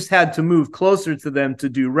 but we just had to move closer to them to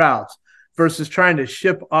do routes versus trying to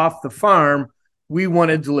ship off the farm. We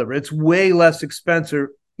want to deliver. It's way less expensive,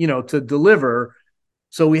 to deliver.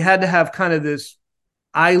 So we had to have kind of this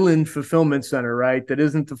island fulfillment center, right? That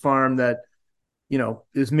isn't the farm, that,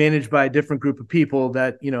 is managed by a different group of people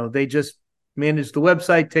that, they just manage the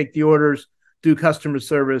website, take the orders, do customer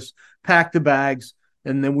service, pack the bags,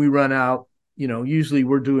 and then we run out. Usually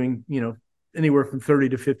we're doing, anywhere from 30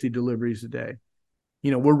 to 50 deliveries a day.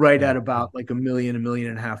 We're right at about like $1 million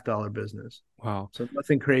and a half dollar business. Wow. So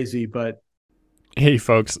nothing crazy, but. Hey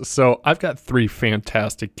folks, so I've got 3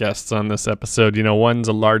 fantastic guests on this episode. One's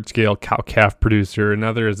a large-scale cow-calf producer,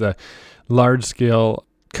 another is a large-scale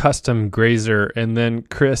custom grazer, and then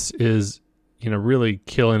Chris is, really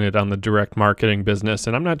killing it on the direct marketing business.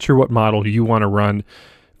 And I'm not sure what model you want to run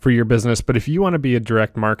for your business, but if you want to be a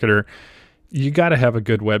direct marketer, you got to have a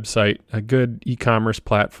good website, a good e-commerce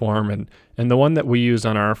platform, and the one that we use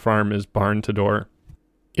on our farm is Barn to Door.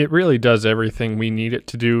 It really does everything we need it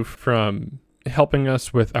to do, from helping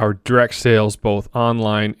us with our direct sales, both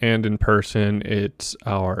online and in person. It's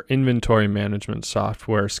our inventory management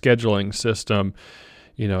software, scheduling system.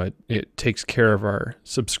 It takes care of our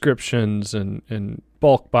subscriptions and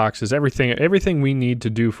bulk boxes, everything we need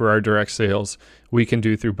to do for our direct sales, we can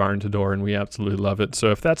do through Barn to Door, and we absolutely love it.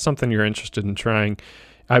 So if that's something you're interested in trying,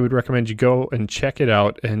 I would recommend you go and check it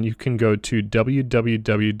out, and you can go to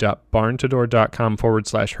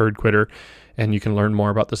www.barntodoor.com/herdquitter, and you can learn more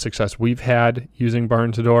about the success we've had using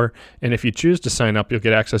Barn to Door. And if you choose to sign up, you'll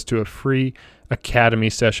get access to a free Academy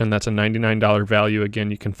session. That's a $99 value.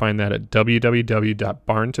 Again, you can find that at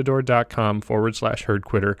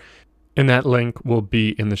www.barntodoor.com/herdquitter. And that link will be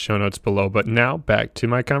in the show notes below. But now back to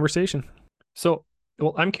my conversation. So,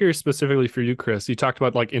 well, I'm curious specifically for you, Chris. You talked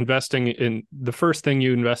about like investing in the first thing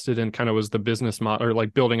you invested in kind of was the business model or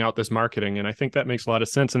like building out this marketing. And I think that makes a lot of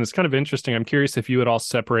sense. And it's kind of interesting. I'm curious if you would all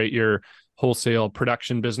separate your wholesale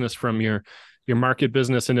production business from your market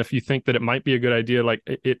business. And if you think that it might be a good idea, like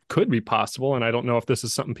it could be possible. And I don't know if this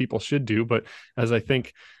is something people should do, but as I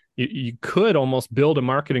think you could almost build a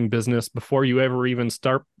marketing business before you ever even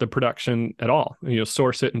start the production at all.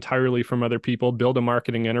 Source it entirely from other people, build a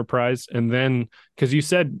marketing enterprise. And then, because you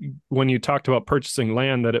said when you talked about purchasing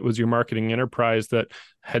land that it was your marketing enterprise that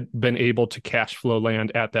had been able to cash flow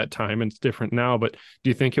land at that time, and it's different now. But do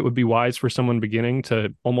you think it would be wise for someone beginning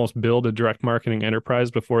to almost build a direct marketing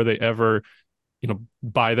enterprise before they ever,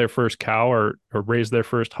 buy their first cow or raise their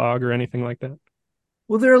first hog or anything like that?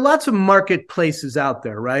 Well, there are lots of marketplaces out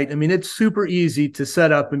there, right? I mean, it's super easy to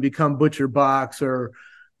set up and become Butcher Box or,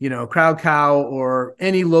 Crowd Cow or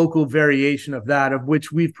any local variation of that, of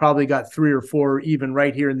which we've probably got 3 or 4 even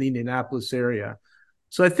right here in the Indianapolis area.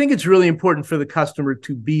 So I think it's really important for the customer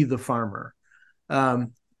to be the farmer. Yeah,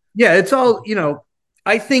 it's all,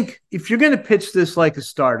 I think if you're going to pitch this like a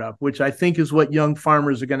startup, which I think is what young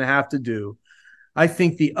farmers are going to have to do, I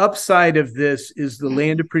think the upside of this is the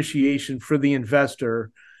land appreciation for the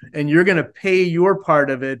investor, and you're going to pay your part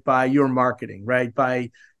of it by your marketing, right?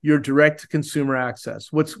 By your direct to consumer access.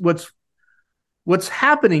 What's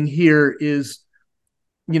happening here is,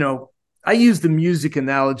 I use the music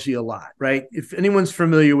analogy a lot, right? If anyone's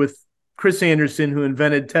familiar with Chris Anderson, who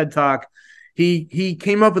invented TED Talk, he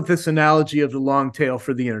came up with this analogy of the long tail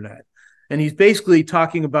for the internet. And he's basically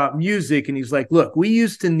talking about music. And he's like, look, we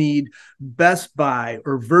used to need Best Buy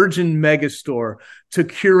or Virgin Megastore to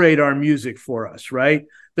curate our music for us, right?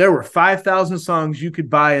 There were 5,000 songs you could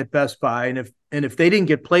buy at Best Buy. And if they didn't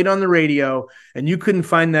get played on the radio and you couldn't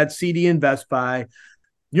find that CD in Best Buy,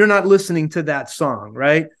 you're not listening to that song,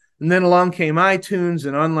 right? And then along came iTunes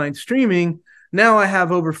and online streaming. Now I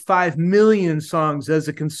have over 5 million songs as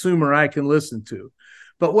a consumer I can listen to.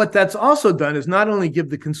 But what that's also done is not only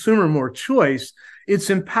give the consumer more choice,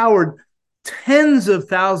 it's empowered tens of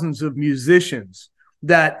thousands of musicians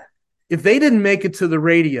that if they didn't make it to the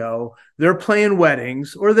radio, they're playing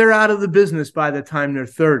weddings or they're out of the business by the time they're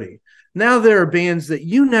 30. Now there are bands that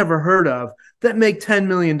you never heard of that make $10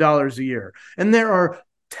 million a year. And there are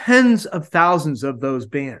tens of thousands of those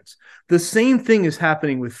bands. The same thing is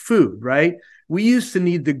happening with food, right? We used to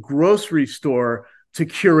need the grocery store to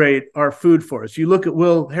curate our food for us. You look at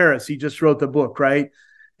Will Harris, he just wrote the book, right?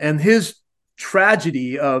 And his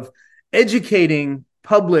tragedy of educating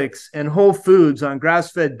Publix and Whole Foods on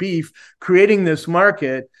grass-fed beef, creating this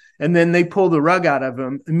market, and then they pull the rug out of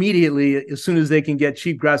them immediately as soon as they can get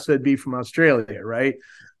cheap grass-fed beef from Australia, right?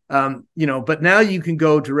 But now you can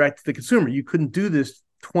go direct to the consumer. You couldn't do this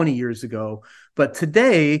 20 years ago, but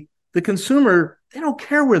today the consumer, they don't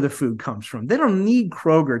care where the food comes from. They don't need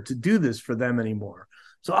Kroger to do this for them anymore.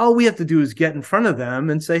 So all we have to do is get in front of them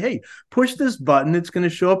and say, hey, push this button. It's going to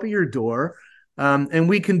show up at your door, and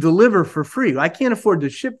we can deliver for free. I can't afford to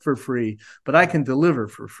ship for free, but I can deliver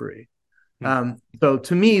for free. So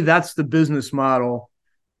to me, that's the business model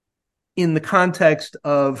in the context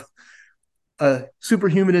of a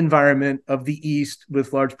superhuman environment of the East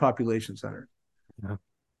with large population centers. Yeah,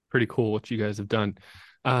 pretty cool what you guys have done.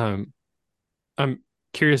 I'm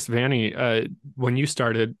curious, Vannie, when you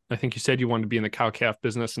started, I think you said you wanted to be in the cow-calf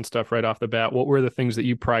business and stuff right off the bat. What were the things that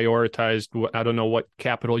you prioritized? I don't know what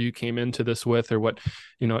capital you came into this with or what,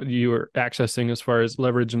 you were accessing as far as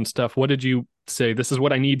leverage and stuff. What did you say, this is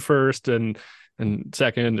what I need first and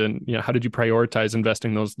second? And, how did you prioritize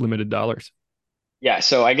investing those limited dollars? Yeah.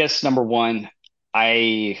 So I guess number one,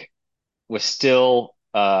 I was still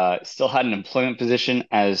had an employment position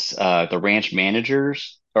as the ranch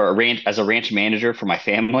managers or as a ranch manager for my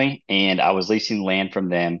family, and I was leasing land from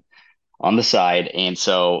them on the side. And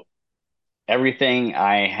so everything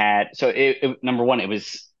I had, so number one, it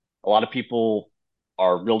was a lot of people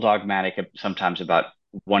are real dogmatic sometimes about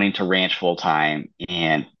wanting to ranch full time,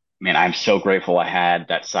 and man, I'm so grateful I had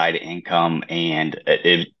that side income, and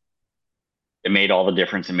it made all the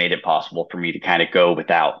difference and made it possible for me to kind of go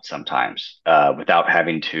without sometimes, without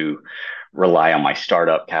having to rely on my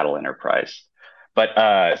startup cattle enterprise.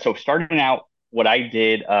 But so starting out, what I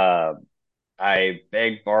did, I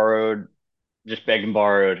just begged and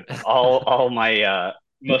borrowed all my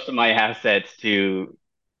most of my assets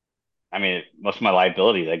most of my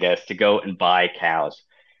liabilities, I guess, to go and buy cows.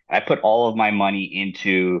 And I put all of my money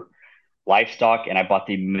into livestock, and I bought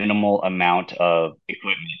the minimal amount of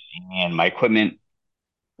equipment. And my equipment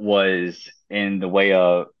was in the way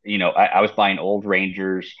of, I was buying old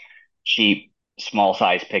Rangers, cheap, small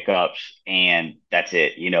size pickups, and that's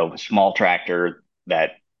it. Small tractor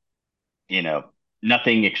that, you know,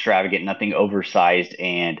 nothing extravagant, nothing oversized,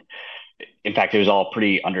 and in fact, it was all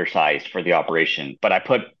pretty undersized for the operation. But I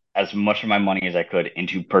put as much of my money as I could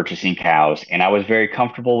into purchasing cows, and I was very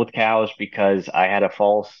comfortable with cows because I had a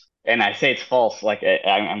false, and I say it's false, like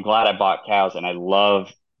I'm glad I bought cows, and I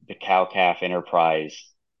love the cow calf enterprise.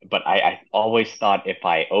 But I always thought if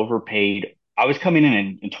I overpaid, I was coming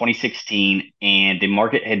in 2016, and the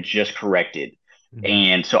market had just corrected. Mhm.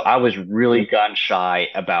 And so I was really gun shy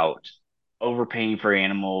about overpaying for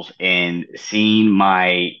animals and seeing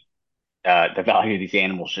the value of these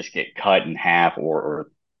animals just get cut in half,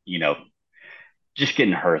 or you know just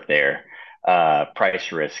getting hurt there,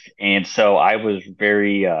 price risk. And so I was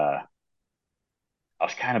buying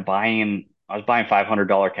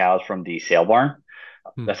 $500 cows from the sale barn.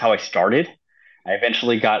 Hmm. That's how I started. I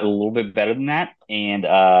eventually got a little bit better than that, and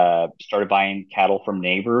started buying cattle from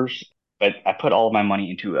neighbors. But I put all of my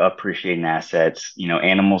money into appreciating assets,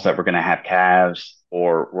 animals that were going to have calves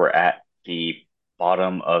or were at the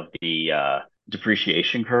bottom of the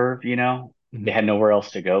depreciation curve. They Mhm. had nowhere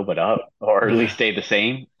else to go but up, or at least Yeah. stay the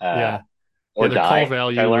same, Yeah. or Yeah, their call die, which I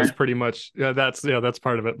value was learned. pretty much, that's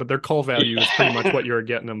part of it, but their call value is pretty much what you were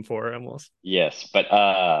getting them for almost. Yes, but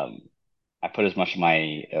I put as much of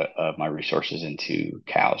my resources into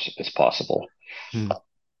cows as possible. Hmm.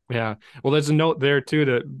 Yeah. Well, there's a note there too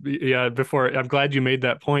that, yeah, before, I'm glad you made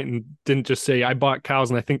that point and didn't just say I bought cows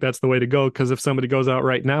and I think that's the way to go. Because if somebody goes out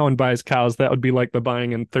right now and buys cows, that would be like the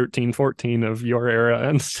buying in 13, 14 of your era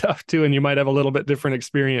and stuff too. And you might have a little bit different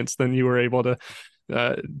experience than you were able to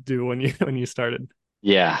do when you started.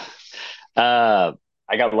 Yeah. Uh,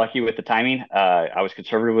 I got lucky with the timing. I was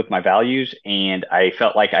conservative with my values, and I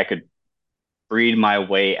felt like I could breed my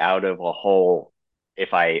way out of a hole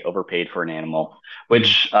if I overpaid for an animal, Hmm.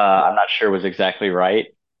 which I'm not sure was exactly right.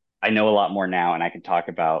 I know a lot more now, and I can talk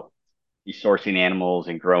about sourcing animals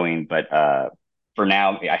and growing. But for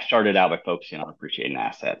now, I started out by focusing on appreciating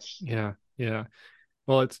assets. Yeah. Yeah.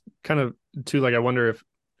 Well, it's kind of too like I wonder if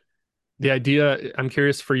the idea, I'm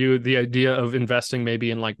curious for you, the idea of investing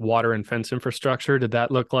maybe in like water and fence infrastructure, did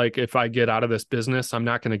that look like if I get out of this business, I'm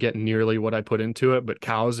not going to get nearly what I put into it, but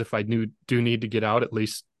cows, if I do need to get out, at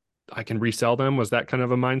least I can resell them? Was that kind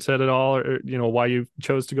of a mindset at all? Or, why you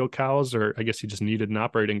chose to go cows? Or I guess you just needed an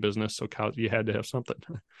operating business. So cows, you had to have something.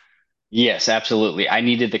 Yes, absolutely. I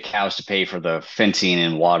needed the cows to pay for the fencing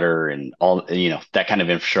and water and all, that kind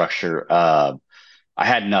of infrastructure. I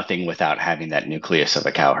had nothing without having that nucleus of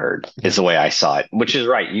a cow herd, is Yeah. the way I saw it, which is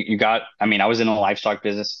right. I mean, I was in a livestock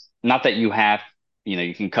business. Not that you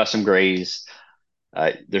can custom graze.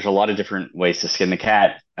 There's a lot of different ways to skin the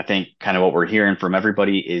cat. I think kind of what we're hearing from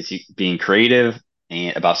everybody is being creative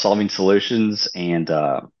and about solving solutions.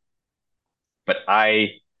 But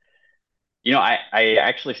I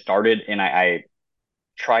actually started, and I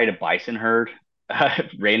tried a bison herd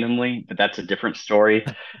randomly, but that's a different story.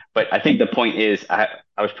 But I think the point is, I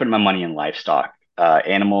was putting my money in livestock,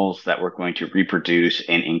 animals that were going to reproduce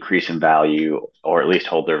and increase in value, or at least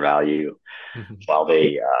hold their value Mhm. while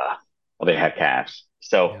they have calves.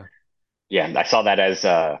 So Yeah. yeah, I saw that as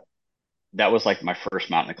that was like my first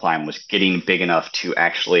mountain to climb, was getting big enough to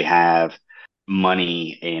actually have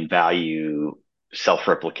money and value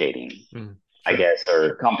self-replicating, Mm, I sure. guess,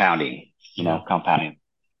 or compounding. Yeah. Compounding.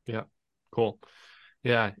 Yeah. Cool.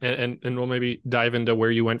 Yeah, and we'll maybe dive into where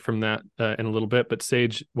you went from that in a little bit. But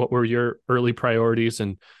Sage, what were your early priorities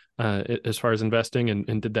and as far as investing,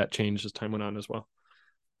 and did that change as time went on as well?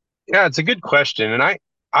 Yeah, it's a good question. And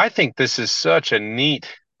I think this is such a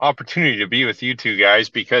neat opportunity to be with you two guys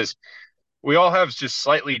because we all have just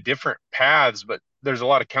slightly different paths, but there's a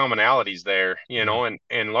lot of commonalities there, Yeah.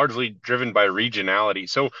 and largely driven by regionality.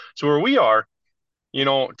 So where we are,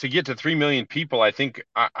 to get to 3 million people, I think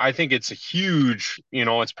it's a huge,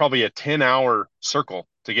 it's probably a 10-hour circle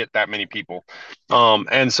to get that many people.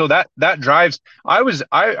 And so that drives, I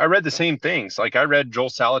read the same things. Like I read Joel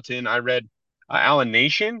Salatin, I read Alan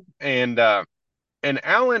Nation, and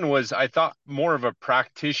Alan was, I thought, more of a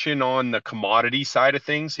practitioner on the commodity side of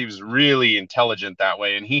things. He was really intelligent that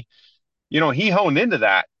way. And he honed into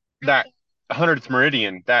that 100th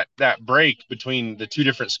meridian, that break between the two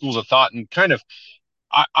different schools of thought, and kind of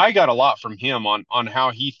I got a lot from him on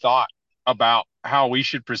how he thought about how we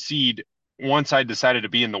should proceed once I decided to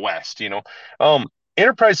be in the West.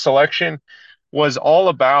 Enterprise selection was all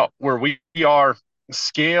about where we are,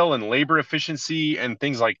 scale and labor efficiency and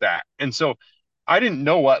things like that. And so I didn't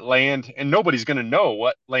know what land, and nobody's going to know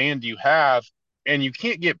what land you have. And you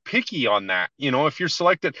can't get picky on that. If you're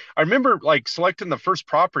selected, I remember like selecting the first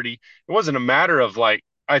property, it wasn't a matter of like,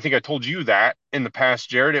 I think I told you that in the past,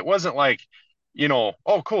 Jared. It wasn't like,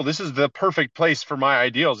 oh, cool, this is the perfect place for my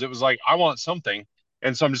ideals. It was like, I want something,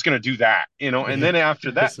 and so I'm just going to do that, and Yeah, then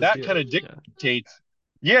after that, this is that kind good. of Yeah. dictates,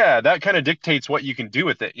 yeah, that kind of dictates what you can do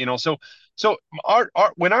with it. So our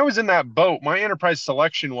when I was in that boat, my enterprise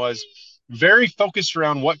selection was very focused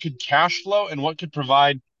around what could cash flow and what could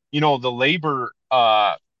provide, the labor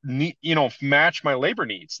match my labor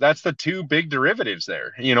needs. That's the two big derivatives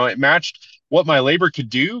there. It matched what my labor could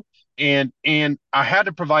do, and I had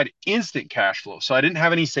to provide instant cash flow. So I didn't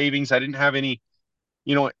have any savings. I didn't have any,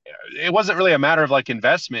 you know, it wasn't really a matter of like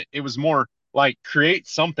investment. It was more like create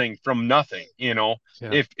something from nothing, Yeah.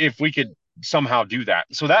 if we could somehow do that.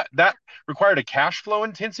 So that required a cash flow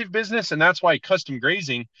intensive business. And that's why custom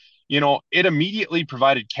grazing, it immediately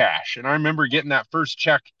provided cash. And I remember getting that first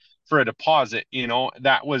check for a deposit,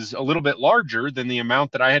 that was a little bit larger than the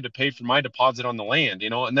amount that I had to pay for my deposit on the land,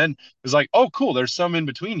 and then it was like, oh, cool, there's some in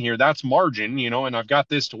between here. That's margin, and I've got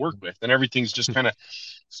this to work with, and everything's just kind of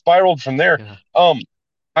spiraled from there. Yeah.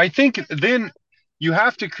 I think then you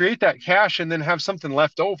have to create that cash and then have something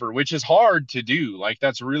left over, which is hard to do. Like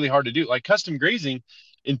that's really hard to do. Like custom grazing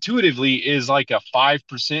intuitively is like a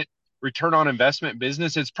 5% return on investment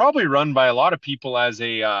business. It's probably run by a lot of people as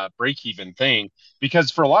a break even thing because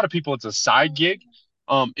for a lot of people, it's a side gig.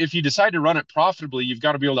 If you decide to run it profitably, you've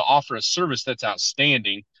got to be able to offer a service that's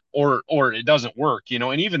outstanding or it doesn't work,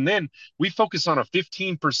 and even then we focus on a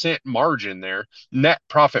 15% margin there, net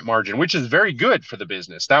profit margin, which is very good for the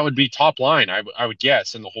business. That would be top line, I would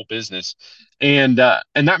guess, in the whole business. And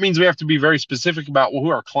that means we have to be very specific about who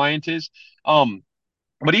our client is.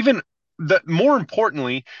 But even more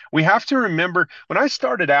importantly, we have to remember when I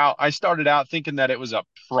started out thinking that it was a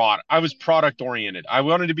product. I was product oriented. I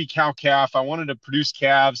wanted to be cow calf. I wanted to produce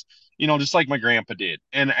calves, just like my grandpa did.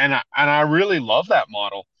 And I really love that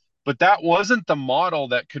model. But that wasn't the model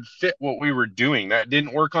that could fit what we were doing. That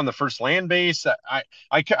didn't work on the first land base.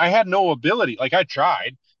 I had no ability. Like I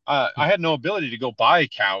tried. I had no ability to go buy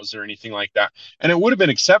cows or anything like that. And it would have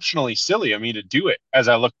been exceptionally silly of me to do it as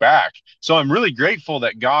I look back. So I'm really grateful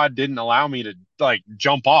that God didn't allow me to like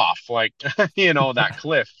jump off like that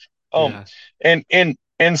cliff. Um Yeah.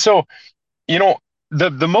 and so, you know,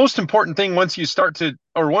 the most important thing once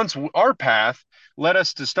our path led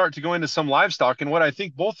us to start to go into some livestock, and what I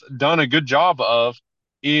think both done a good job of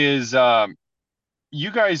is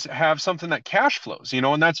you guys have something that cash flows,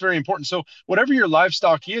 and that's very important. So whatever your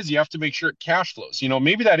livestock is, you have to make sure it cash flows.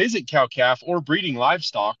 Maybe that isn't cow calf or breeding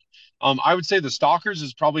livestock. I would say the stockers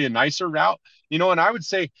is probably a nicer route, and I would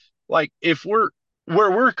say like if we're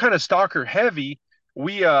kind of stalker heavy,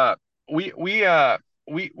 we we we uh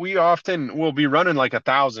we often will be running like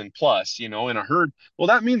 1,000 plus, in a herd. Well,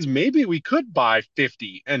 that means maybe we could buy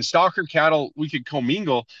 50 and stalker cattle we could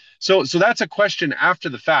commingle. So that's a question after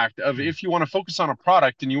the fact of Mm. if you want to focus on a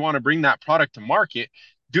product and you want to bring that product to market,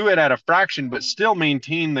 do it at a fraction, but still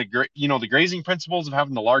maintain the grazing principles of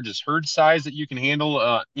having the largest herd size that you can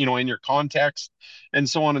handle, in your context, and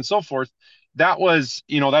so on and so forth.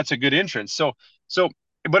 That's a good entrance. So,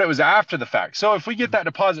 but it was after the fact. So if we get that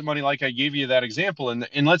deposit money, like I gave you that example,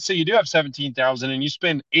 and let's say you do have 17,000 and you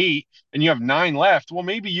spend 8 and you have 9 left, well,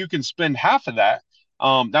 maybe you can spend half of that.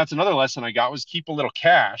 That's another lesson I got was keep a little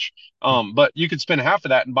cash. But you could spend half of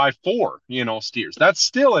that and buy 4, steers. That's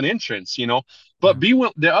still an entrance, Yeah. but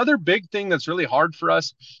the other big thing that's really hard for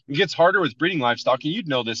us, it gets harder with breeding livestock, and you'd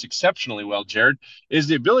know this exceptionally well, Jared, is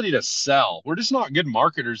the ability to sell. We're just not good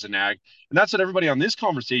marketers in ag. And that's what everybody on this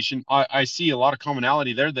conversation, I see a lot of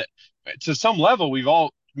commonality there that to some level, we've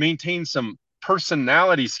all maintained some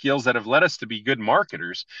personality skills that have led us to be good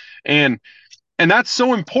marketers. And that's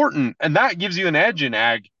so important, and that gives you an edge in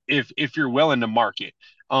ag if you're willing to market.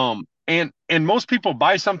 And most people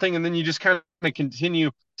buy something and then you just kind of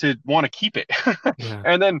continue to want to keep it. Yeah.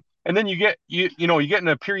 And then you get in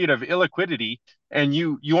a period of illiquidity, and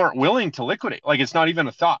you aren't willing to liquidate. Like it's not even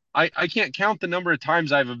a thought. I can't count the number of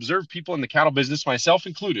times I've observed people in the cattle business, myself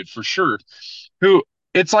included for sure, who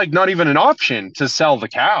it's like not even an option to sell the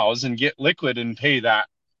cows and get liquid and pay that.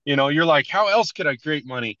 You're like, how else could I create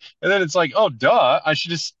money? And then it's like, oh, duh, I should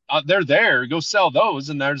just, they're there, go sell those,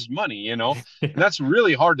 and there's money, and that's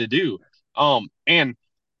really hard to do. So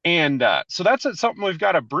that's something we've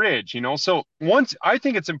got to bridge, So once I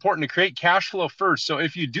think it's important to create cash flow first. So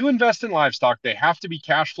if you do invest in livestock, they have to be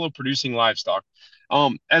cash flow producing livestock.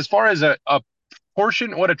 As far as a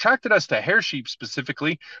portion, what attracted us to hair sheep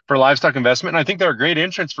specifically for livestock investment, and I think they're a great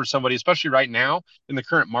entrance for somebody, especially right now in the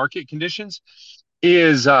current market conditions,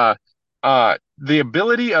 is the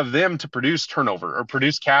ability of them to produce turnover or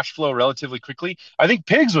produce cash flow relatively quickly. I think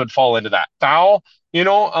pigs would fall into that. Fowl,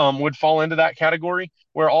 would fall into that category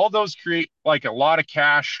where all those create like a lot of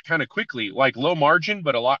cash kind of quickly, like low margin,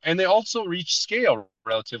 but a lot, and they also reach scale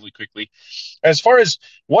relatively quickly. As far as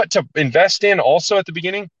what to invest in, also at the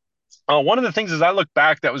beginning, one of the things as I look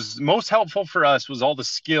back that was most helpful for us was all the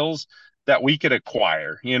skills that we could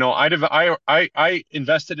acquire. I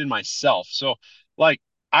invested in myself. So like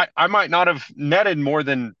I might not have netted more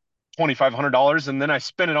than $2,500, and then I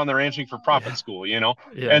spent it on the ranching for profit Yeah. school, Yeah.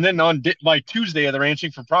 and then on like Tuesday of the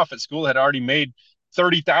ranching for profit school had already made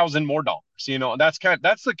 30,000 more dollars.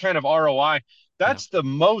 That's the kind of ROI. Yeah. That's the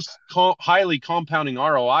most highly compounding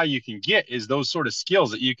ROI you can get, is those sort of skills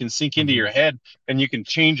that you can sink into Mm-hmm. your head and you can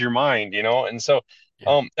change your mind, And so,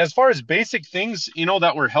 Yeah. as far as basic things,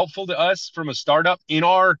 that were helpful to us from a startup in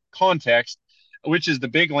our context, which is the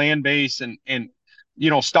big land base and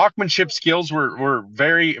stockmanship skills were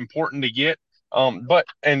very important to get.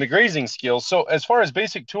 And the grazing skills. So as far as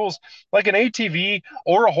basic tools, like an ATV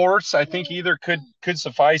or a horse, I think either could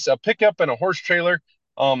suffice. A pickup and a horse trailer,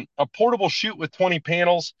 a portable chute with 20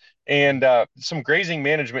 panels, and some grazing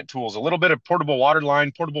management tools. A little bit of portable water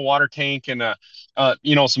line, portable water tank, and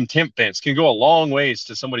some temp fence can go a long ways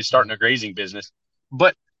to somebody starting a grazing business.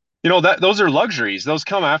 But that those are luxuries. Those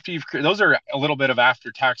come after those are a little bit of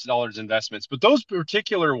after tax dollars investments, but those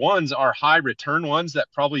particular ones are high return ones that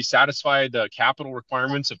probably satisfy the capital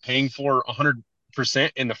requirements of paying for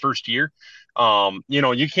 100% in the first year.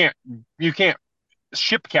 You can't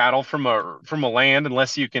ship cattle from a land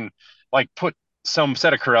unless you can like put some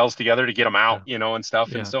set of corrals together to get them out, Yeah. and stuff.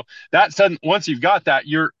 And Yeah. so that said, once you've got that,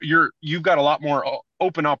 you've got a lot more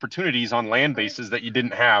open opportunities on land bases that you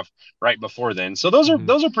didn't have right before then. So those are Mm-hmm.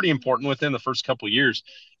 those are pretty important within the first couple of years.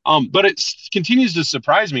 But it continues to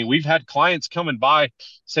surprise me. We've had clients come and buy,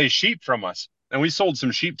 say, sheep from us, and we sold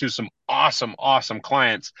some sheep to some awesome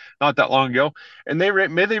clients not that long ago. And they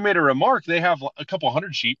made a remark. They have a couple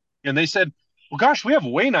hundred sheep, and they said, well, gosh, we have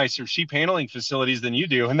way nicer sheep handling facilities than you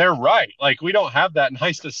do. And they're right. Like, we don't have that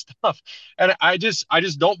nice stuff. And I just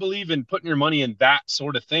don't believe in putting your money in that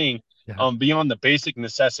sort of thing, Yeah. beyond the basic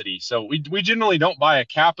necessity. So we generally don't buy a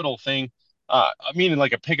capital thing, meaning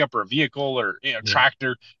like a pickup or a vehicle or Yeah.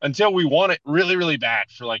 tractor, until we want it really, really bad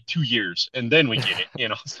for like 2 years. And then we get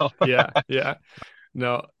it. So Yeah. Yeah.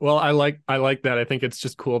 No, well, I like that. I think it's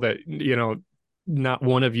just cool that, not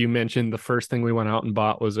one of you mentioned the first thing we went out and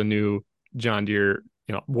bought was a new John Deere,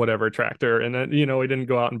 whatever tractor. And then, we didn't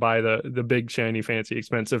go out and buy the big shiny fancy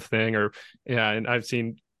expensive thing. Or yeah, and I've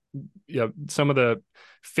seen some of the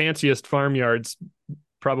fanciest farmyards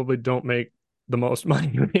probably don't make the most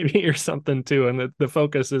money maybe, or something too. And the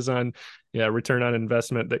focus is on return on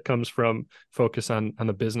investment that comes from focus on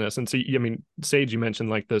the business. And so I mean, Sage, you mentioned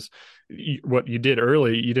like this, what you did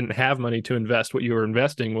early, you didn't have money to invest. What you were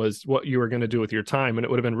investing was what you were going to do with your time, and it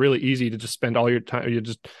would have been really easy to just spend all your time, you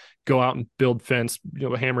just go out and build fence,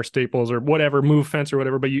 hammer staples or whatever, move fence or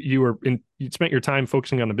whatever. But you spent your time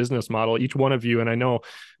focusing on the business model, each one of you. And I know,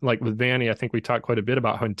 like with Vannie, I think we talked quite a bit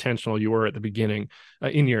about how intentional you were at the beginning,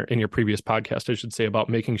 in your previous podcast, I should say, about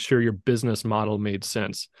making sure your business model made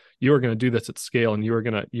sense. You were going to do this at scale, and you were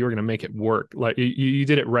going to make it work. Like you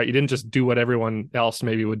did it right. You didn't just do what everyone else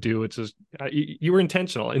maybe would do, which is you were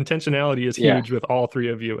intentional. Intentionality is Yeah. huge with all three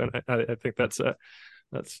of you, and I think that's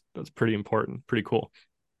pretty important, pretty cool.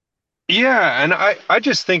 Yeah, and I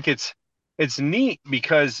just think it's neat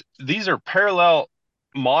because these are parallel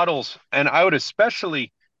models, and I would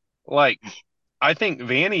especially like, I think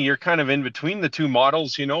Vannie, you're kind of in between the two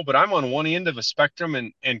models, but I'm on one end of a spectrum,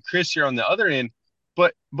 and Chris, you're on the other end.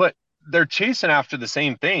 But they're chasing after the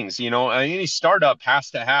same things. Any startup has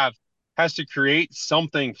to create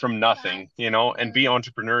something from nothing, and be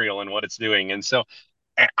entrepreneurial in what it's doing. And so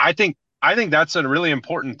I think that's a really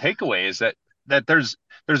important takeaway, is that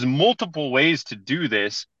there's multiple ways to do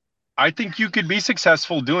this. I think you could be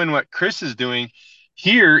successful doing what Chris is doing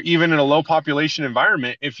here, even in a low population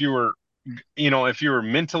environment, if you were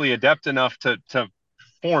mentally adept enough to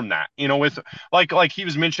form that, with like he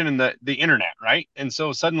was mentioning the internet, right? And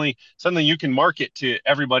so suddenly you can market to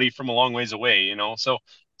everybody from a long ways away, so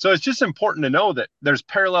it's just important to know that there's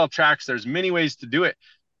parallel tracks, there's many ways to do it.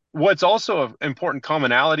 What's also an important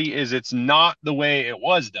commonality is it's not the way it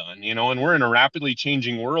was done, and we're in a rapidly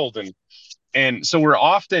changing world, and so we're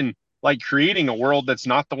often like creating a world that's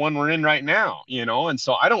not the one we're in right now, and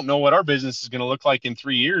so I don't know what our business is going to look like in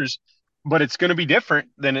 3 years, but it's going to be different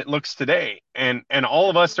than it looks today, and all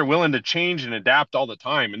of us are willing to change and adapt all the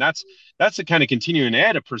time. And that's the kind of continuing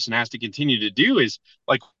ed a person has to continue to do, is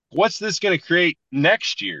like what's this going to create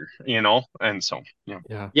next year, And so, yeah.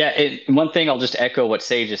 Yeah. Yeah, one thing I'll just echo what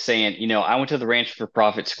Sage is saying. I went to the Ranch for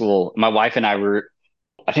Profit school. My wife and I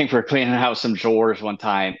I think we were cleaning out some drawers one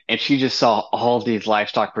time, and she just saw all these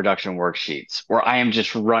livestock production worksheets where I am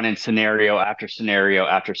just running scenario after scenario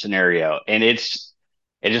after scenario, and it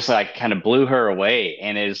just like kind of blew her away.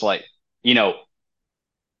 And it's like, you know,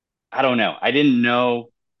 I don't know, I didn't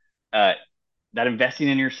know uh, that investing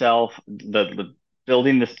in yourself, the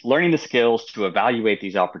building this, learning the skills to evaluate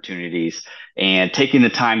these opportunities, and taking the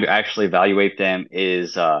time to actually evaluate them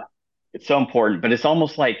is it's so important. But it's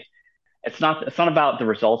almost like it's not about the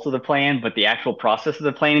results of the plan, but the actual process of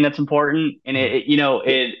the planning that's important. And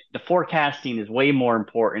the forecasting is way more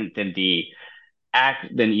important than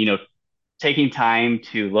taking time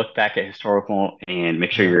to look back at historical and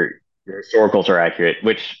make sure Yeah. your historicals are accurate,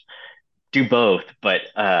 which do both. But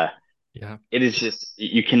Yeah. it is just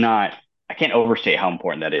I can't overstate how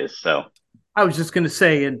important that is. So I was just going to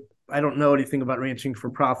say, and I don't know anything about ranching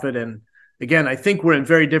for profit. And again, I think we're in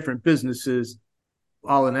very different businesses,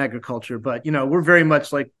 all in agriculture, but we're very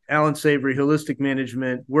much like Alan Savory, holistic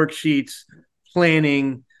management, worksheets,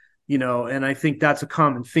 planning, and I think that's a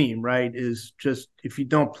common theme, right? Is just if you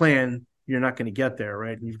don't plan, you're not going to get there,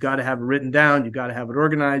 right? And you've got to have it written down, you've got to have it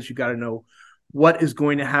organized, you got to know what is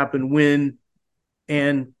going to happen when,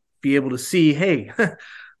 and be able to see, hey,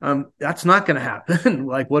 that's not going to happen.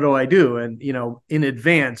 Like, what do I do? And, in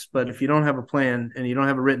advance. But if you don't have a plan and you don't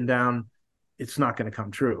have it written down, it's not going to come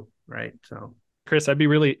true. Right. So, Chris, I'd be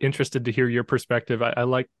really interested to hear your perspective. I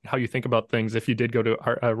like how you think about things. If you did go to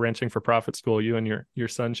our Ranching for Profit school, you and your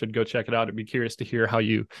son should go check it out. I'd be curious to hear how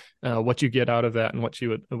you, what you get out of that and what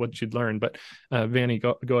you'd learn. But Vannie,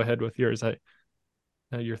 go ahead with yours.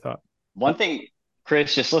 Your thought. one thing,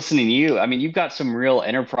 Chris, just listening to you, I mean, you've got some real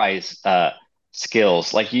enterprise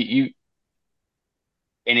skills. Like and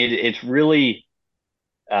it's really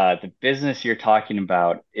the business you're talking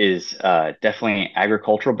about is definitely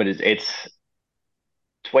agricultural, but it's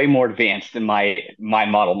way more advanced than my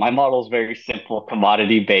model. My model is very simple,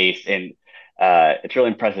 commodity based, and it's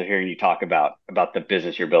really impressive hearing you talk about the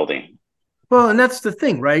business you're building. well, and that's the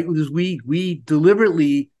thing, right? Because we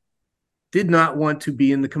deliberately did not want to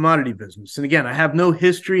be in the commodity business. And again, I have no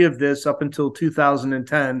history of this up until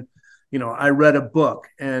 2010. I read a book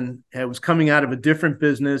and it was coming out of a different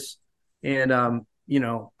business. And,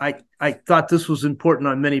 I thought this was important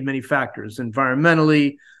on many, many factors,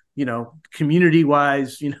 environmentally, community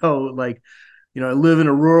wise, I live in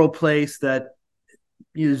a rural place that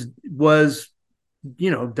was,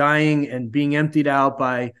 dying and being emptied out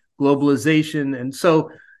by globalization. And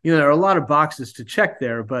so, there are a lot of boxes to check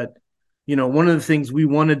there, but one of the things we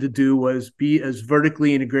wanted to do was be as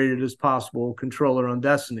vertically integrated as possible, control our own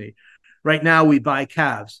destiny. Right now, we buy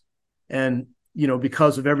calves. And,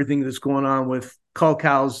 because of everything that's going on with cull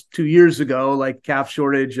cows 2 years ago, like calf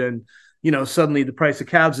shortage, and, suddenly the price of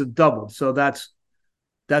calves have doubled. So that's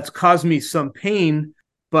caused me some pain.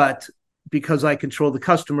 But because I control the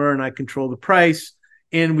customer and I control the price,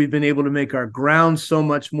 and we've been able to make our ground so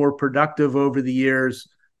much more productive over the years,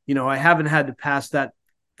 I haven't had to pass that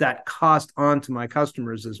cost on to my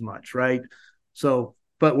customers as much, right? So,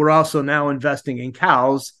 but we're also now investing in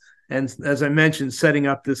cows. And as I mentioned, setting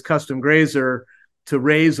up this custom grazer to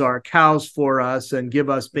raise our cows for us and give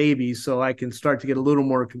us babies so I can start to get a little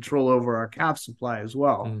more control over our calf supply as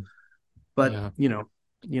well. But,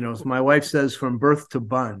 as my wife says, from birth to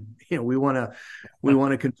bun, we want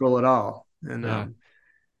to control it all. And,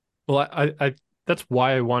 well, I that's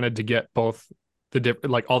why I wanted to get both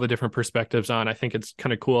like all the different perspectives on. I think it's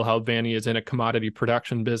kind of cool how Vannie is in a commodity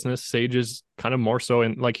production business. Sage is kind of more so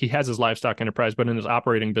in, like, he has his livestock enterprise, but in his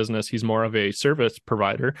operating business, he's more of a service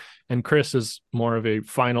provider. And Chris is more of a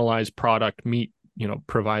finalized product meat,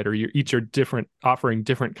 provider. You each are different, offering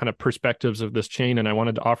different kind of perspectives of this chain. And I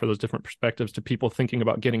wanted to offer those different perspectives to people thinking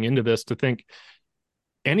about getting into this, to think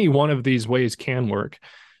any one of these ways can work,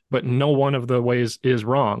 but no one of the ways is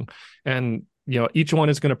wrong. And each one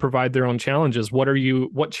is going to provide their own challenges.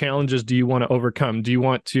 What challenges do you want to overcome? Do you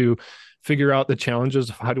want to figure out the challenges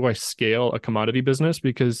of how do I scale a commodity business?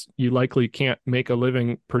 Because you likely can't make a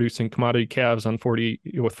living producing commodity calves on 40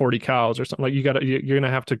 cows or something. Like, you're going to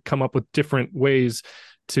have to come up with different ways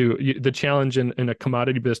the challenge in a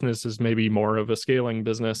commodity business is maybe more of a scaling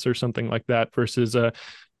business or something like that, versus a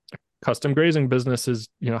custom grazing business is,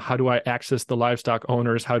 how do I access the livestock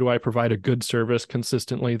owners? How do I provide a good service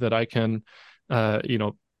consistently that I can,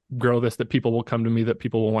 grow this, that people will come to me, that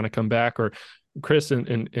people will want to come back? Or Chris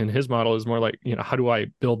in his model is more like, how do I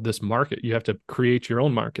build this market? You have to create your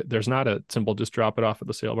own market. There's not a simple, just drop it off at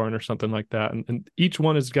the sale barn or something like that. And each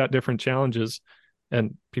one has got different challenges.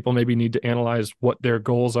 and people maybe need to analyze what their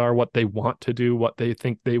goals are, what they want to do, what they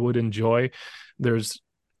think they would enjoy. There's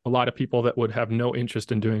a lot of people that would have no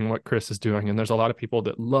interest in doing what Chris is doing. And there's a lot of people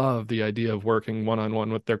that love the idea of working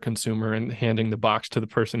one-on-one with their consumer and handing the box to the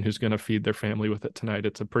person who's going to feed their family with it tonight.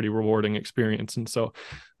 It's a pretty rewarding experience. And so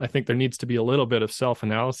I think there needs to be a little bit of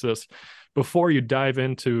self-analysis before you dive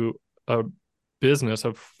into a business,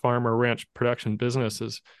 a farm or ranch production business.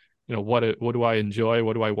 Is, what do I enjoy?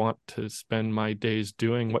 What do I want to spend my days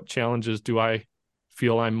doing? What challenges do I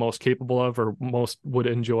feel I'm most capable of or most would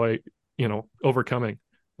enjoy, overcoming?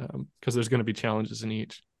 Because there's going to be challenges in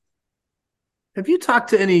each. Have you talked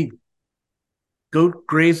to any goat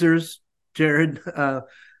grazers, Jared?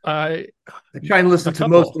 I try and listen to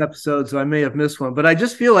most episodes, so I may have missed one, but I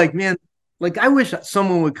just feel like, man, like I wish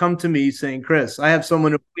someone would come to me saying, Chris, I have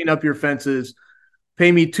someone to clean up your fences,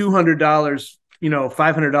 pay me $200,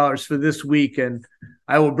 $500 for this week, and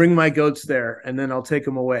I will bring my goats there, and then I'll take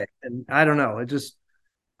them away. And I don't know.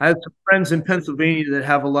 I have some friends in Pennsylvania that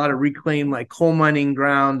have a lot of reclaimed like coal mining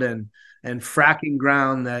ground and fracking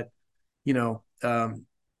ground that,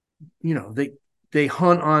 they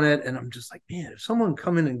hunt on it. And I'm just like, man, if someone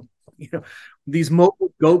come in and, these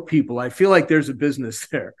mobile goat people, I feel like there's a business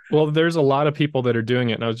there. Well, there's a lot of people that are doing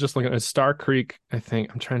it. And I was just looking at Star Creek. I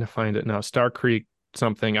think I'm trying to find it now. Star Creek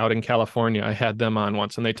something out in California. I had them on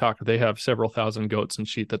once, and they have several thousand goats and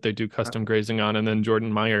sheep that they do custom grazing on. And then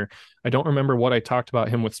Jordan Meyer, I don't remember what I talked about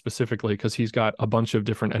him with specifically, because he's got a bunch of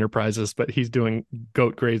different enterprises, but he's doing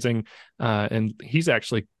goat grazing. And he's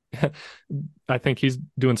actually, I think he's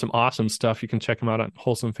doing some awesome stuff. You can check him out on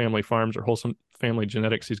Wholesome Family Farms or Wholesome Family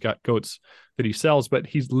Genetics. He's got goats that he sells, but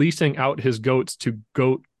he's leasing out his goats to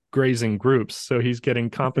goat grazing groups. So he's getting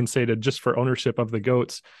compensated just for ownership of the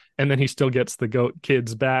goats. And then he still gets the goat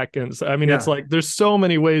kids back. And so, I mean, It's like, there's so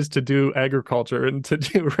many ways to do agriculture and to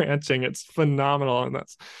do ranching. It's phenomenal. And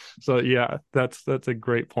that's a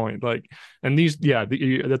great point. Like, and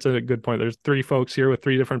that's a good point. There's 3 folks here with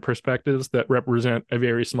 3 different perspectives that represent a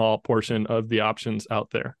very small portion of the options out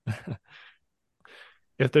there.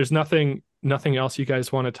 If there's nothing else you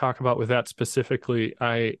guys want to talk about with that specifically,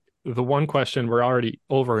 the one question, we're already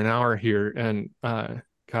over an hour here, and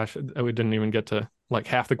we didn't even get to like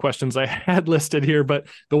half the questions I had listed here, but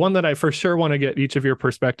the one that I for sure want to get each of your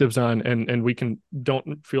perspectives on, and we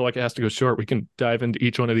don't feel like it has to go short, we can dive into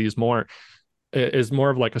each one of these more, is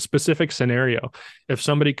more of like a specific scenario. If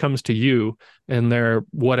somebody comes to you and they're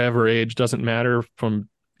whatever age, doesn't matter, from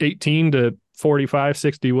 18 to 45,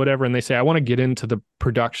 60, whatever, and they say, I want to get into the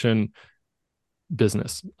production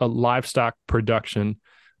business, a livestock production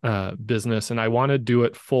business, and I want to do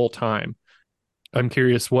it full time. I'm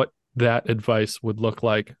curious what that advice would look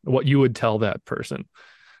like, what you would tell that person.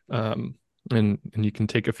 And you can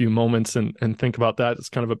take a few moments and think about that. It's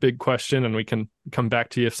kind of a big question, and we can come back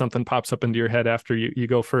to you if something pops up into your head after you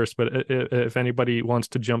go first. But if anybody wants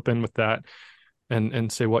to jump in with that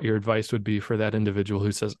and say what your advice would be for that individual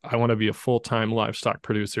who says, I want to be a full-time livestock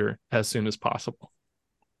producer as soon as possible.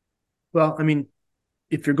 Well, I mean,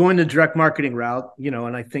 if you're going the direct marketing route,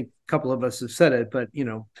 and I think a couple of us have said it, but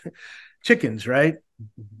chickens, right?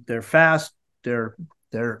 They're fast. They're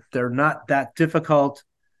not that difficult.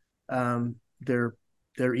 They're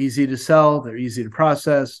easy to sell. They're easy to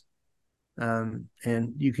process. And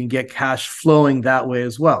you can get cash flowing that way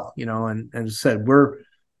as well. And as I said,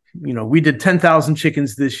 we did 10,000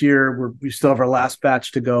 chickens this year. We still have our last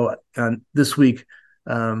batch to go this week.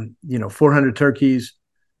 400 turkeys.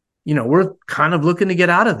 We're kind of looking to get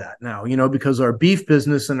out of that now, because our beef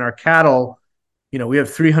business and our cattle, we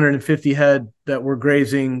have 350 head that we're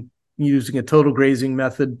grazing using a total grazing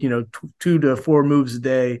method, 2 to 4 moves a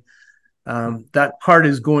day. That part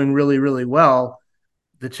is going really, really well.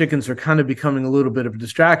 The chickens are kind of becoming a little bit of a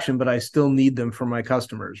distraction, but I still need them for my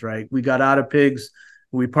customers, right? We got out of pigs.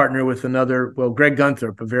 We partner with Greg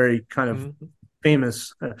Gunther, a very kind of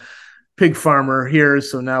famous pig farmer here.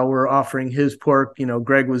 So now we're offering his pork.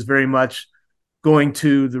 Greg was very much going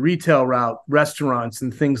to the retail route, restaurants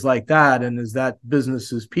and things like that. And as that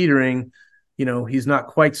business is petering, he's not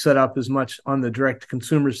quite set up as much on the direct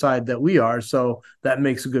consumer side that we are. So that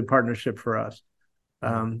makes a good partnership for us.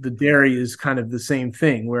 The dairy is kind of the same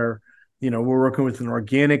thing where, we're working with an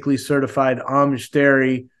organically certified Amish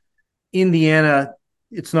dairy. Indiana,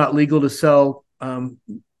 it's not legal to sell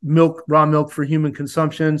raw milk for human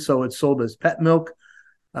consumption. So it's sold as pet milk.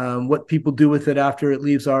 What people do with it after it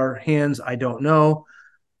leaves our hands, I don't know,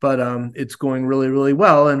 but it's going really, really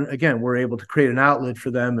well. And again, we're able to create an outlet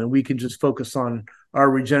for them, and we can just focus on our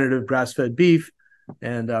regenerative grass-fed beef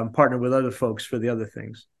and partner with other folks for the other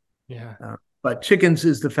things. Yeah. But chickens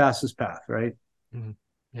is the fastest path, right?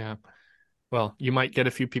 Yeah. Well, you might get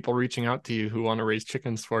a few people reaching out to you who want to raise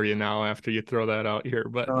chickens for you now after you throw that out here.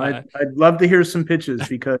 But I'd love to hear some pitches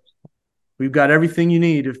because we've got everything you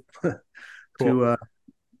need cool. to,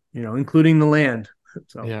 including the land.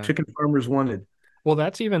 So Yeah. chicken farmers wanted. Well,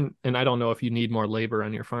 that's even, and I don't know if you need more labor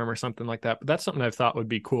on your farm or something like that, but that's something I've thought would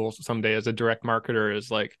be cool someday as a direct marketer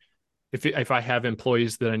is like, if I have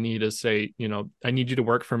employees that I need is say, I need you to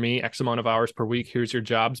work for me X amount of hours per week. Here's your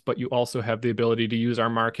jobs, but you also have the ability to use our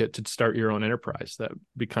market to start your own enterprise. That would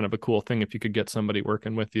be kind of a cool thing if you could get somebody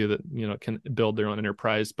working with you that, can build their own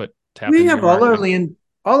enterprise, but tap We into have your all our marketing. land.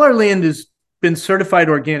 All our land has been certified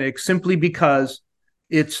organic simply because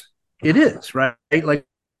it is right. Like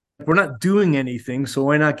we're not doing anything, so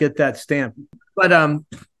why not get that stamp? But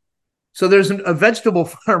so there's a vegetable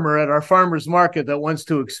farmer at our farmers market that wants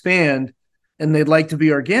to expand, and they'd like to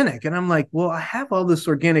be organic. And I'm like, well, I have all this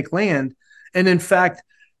organic land, and in fact,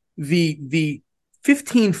 the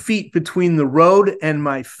 15 feet between the road and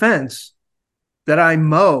my fence that I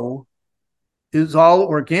mow is all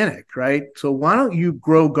organic, right? So why don't you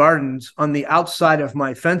grow gardens on the outside of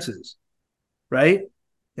my fences, right?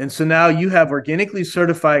 And so now you have organically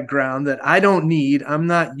certified ground that I don't need, I'm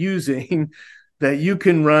not using, that you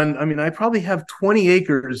can run. I mean, I probably have 20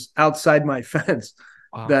 acres outside my fence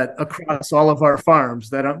that across all of our farms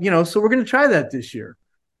that I'm, so we're going to try that this year.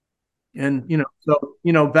 And,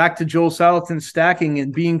 back to Joel Salatin's stacking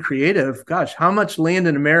and being creative. Gosh, how much land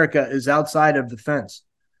in America is outside of the fence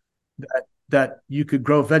that you could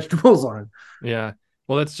grow vegetables on? Yeah.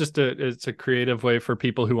 Well, it's a creative way for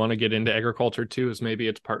people who want to get into agriculture too, is maybe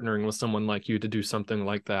it's partnering with someone like you to do something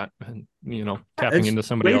like that and, tapping into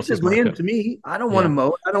somebody else's market. Land to me. I don't want to mow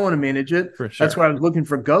it. I don't want to manage it. For sure. That's why I was looking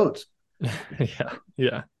for goats.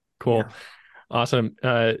 Yeah. Cool. Yeah. Awesome.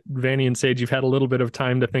 Vannie and Sage, you've had a little bit of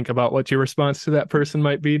time to think about what your response to that person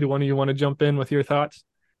might be. Do one of you want to jump in with your thoughts?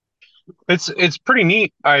 It's pretty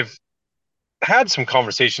neat. I've had some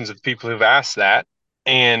conversations with people who've asked that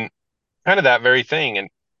and kind of that very thing. And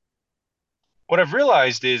what I've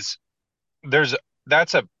realized is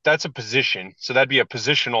that's a position. So that'd be a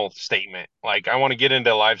positional statement. Like I want to get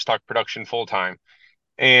into livestock production full time.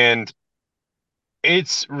 And it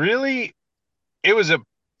was a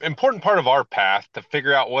important part of our path to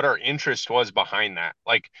figure out what our interest was behind that.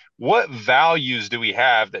 Like what values do we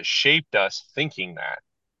have that shaped us thinking that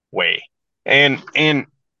way? And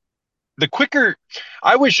the quicker,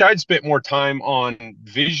 I wish I'd spent more time on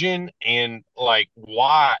vision and like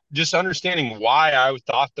why, just understanding why I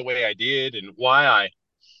thought the way I did and why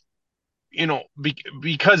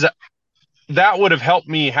because that would have helped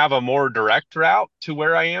me have a more direct route to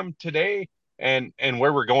where I am today and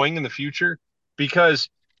where we're going in the future. Because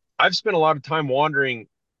I've spent a lot of time wandering,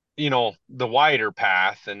 the wider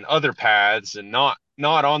path and other paths and not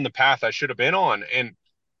on the path I should have been on. And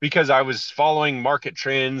because I was following market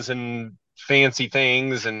trends and fancy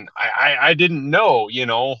things and I didn't know,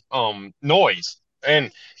 noise.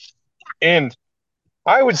 And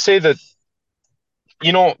I would say that,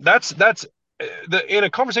 that's in a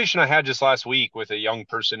conversation I had just last week with a young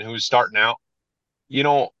person who was starting out, you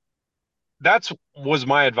know, that's was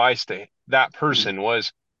my advice to that person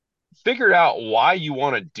was figure out why you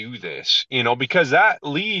want to do this, because that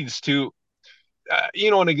leads to,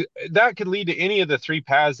 and that could lead to any of the three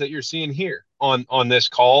paths that you're seeing here on this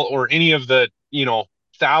call, or any of the,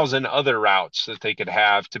 1,000 other routes that they could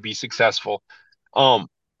have to be successful. Um,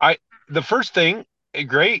 I the first thing,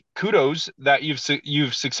 great kudos that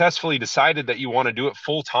you've successfully decided that you want to do it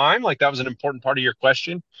full time. Like that was an important part of your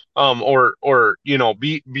question. Or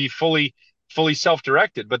be fully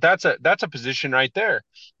self-directed. But that's a position right there.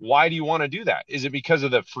 Why do you want to do that? Is it because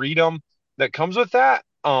of the freedom that comes with that?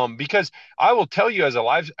 Because I will tell you, as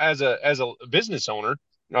a business owner,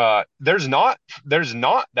 there's not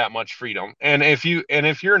that much freedom. And if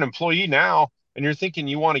you're an employee now and you're thinking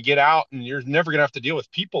you want to get out and you're never going to have to deal with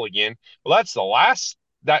people again, well, that's the last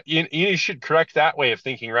that you should correct that way of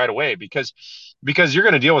thinking right away, because you're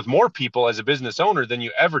going to deal with more people as a business owner than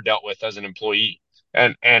you ever dealt with as an employee.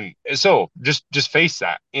 And so just face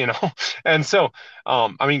that. And so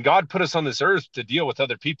I mean, God put us on this earth to deal with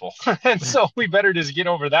other people. And so we better just get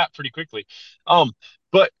over that pretty quickly.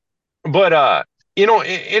 But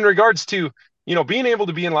in regards to, being able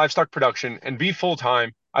to be in livestock production and be full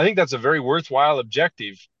time, I think that's a very worthwhile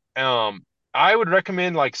objective. I would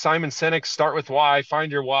recommend like Simon Sinek's Start with Why, Find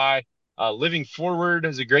Your Why. Living Forward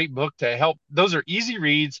is a great book to help. Those are easy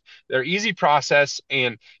reads. They're easy process.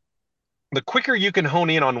 And the quicker you can hone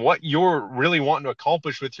in on what you're really wanting to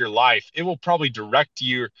accomplish with your life, it will probably direct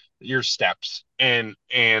your steps. And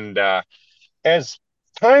as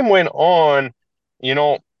time went on, you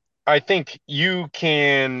know, I think you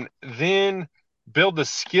can then build the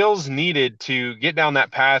skills needed to get down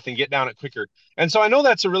that path and get down it quicker. And so I know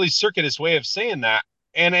that's a really circuitous way of saying that.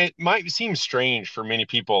 And it might seem strange for many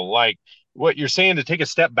people, like what you're saying, to take a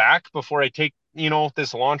step back before I take,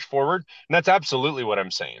 this launch forward. And that's absolutely what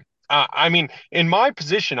I'm saying. I mean, in my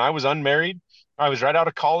position, I was unmarried. I was right out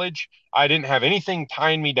of college. I didn't have anything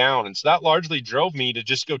tying me down. And so that largely drove me to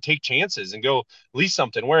just go take chances and go lease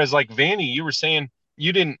something. Whereas like Vannie, you were saying,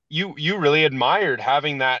 you really admired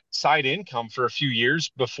having that side income for a few years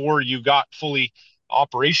before you got fully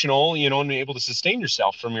operational, and able to sustain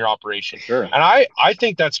yourself from your operation. Sure. And I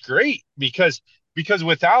think that's great because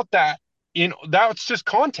without that, that's just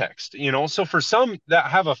context. So for some that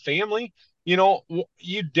have a family,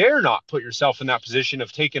 you dare not put yourself in that position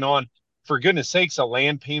of taking on, for goodness sakes, a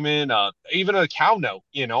land payment, even a cow note.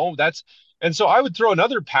 And so I would throw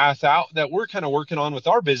another path out that we're kind of working on with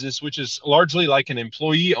our business, which is largely like an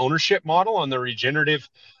employee ownership model on the regenerative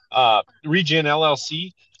Regen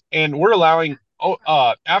LLC. And we're allowing,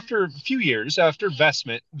 after a few years, after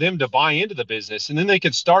investment, them to buy into the business. And then they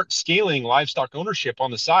could start scaling livestock ownership on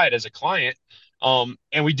the side as a client.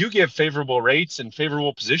 And we do give favorable rates and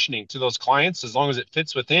favorable positioning to those clients as long as it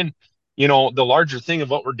fits within, the larger thing of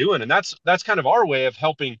what we're doing. And that's kind of our way of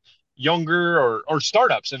helping younger or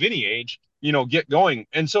startups of any age, get going.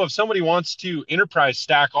 And so if somebody wants to enterprise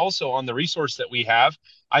stack also on the resource that we have,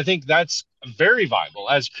 I think that's very viable.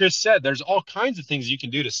 As Chris said, there's all kinds of things you can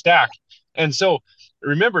do to stack. And so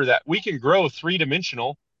remember that we can grow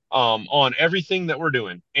three-dimensional on everything that we're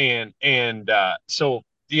doing. So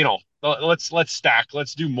let's stack,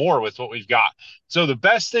 let's do more with what we've got. So the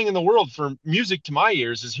best thing in the world for music to my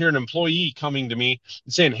ears is hearing an employee coming to me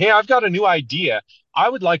and saying, hey, I've got a new idea. I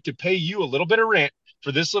would like to pay you a little bit of rent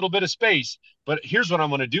for this little bit of space, but here's what I'm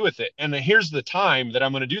going to do with it. And here's the time that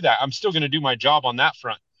I'm going to do that. I'm still going to do my job on that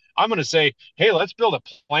front. I'm going to say, hey, let's build a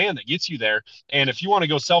plan that gets you there. And if you want to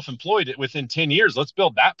go self-employed within 10 years, let's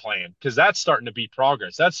build that plan, because that's starting to be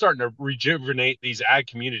progress. That's starting to rejuvenate these ag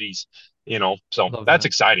communities, so Love that's that.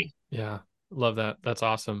 exciting. Yeah. Love that. That's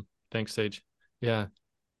awesome. Thanks, Sage. Yeah.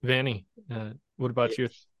 Vannie, what about your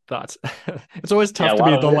thoughts? It's always tough to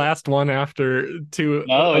be the last one after two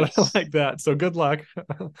like that. So good luck.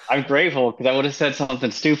 I'm grateful because I would have said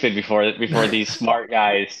something stupid before these smart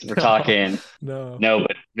guys were talking. No,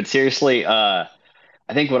 but seriously, I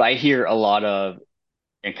think what I hear a lot of,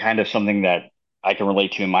 and kind of something that I can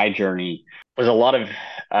relate to in my journey, was a lot of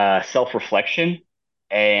self-reflection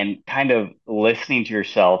and kind of listening to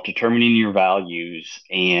yourself, determining your values.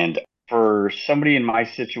 And for somebody in my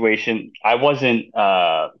situation, I wasn't,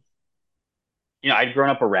 I'd grown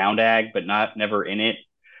up around ag, but never in it.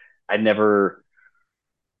 I'd never,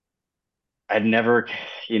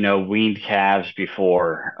 weaned calves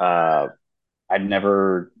before. I'd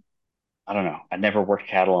never, I don't know. I'd never worked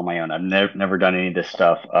cattle on my own. I've never done any of this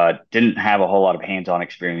stuff. Didn't have a whole lot of hands-on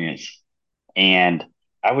experience. And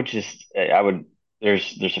I would,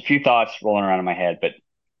 there's a few thoughts rolling around in my head, but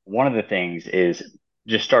one of the things is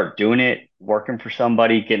just start doing it, working for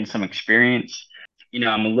somebody, getting some experience.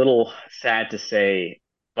 I'm a little sad to say,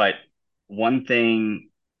 but one thing,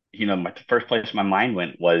 the first place my mind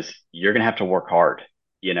went was, you're going to have to work hard,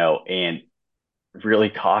 and really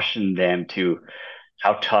caution them to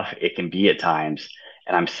how tough it can be at times.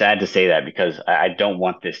 And I'm sad to say that, because I don't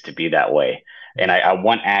want this to be that way. And I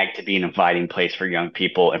want ag to be an inviting place for young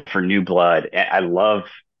people and for new blood. And I love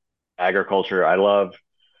agriculture. I love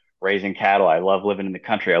raising cattle. I love living in the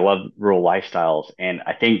country. I love rural lifestyles. And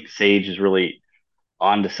I think Sage is really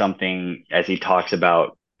onto something as he talks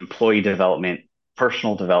about employee development,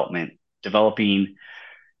 personal development,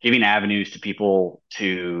 giving avenues to people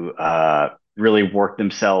to really work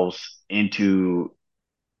themselves into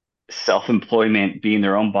self-employment, being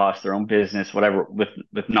their own boss, their own business, whatever, with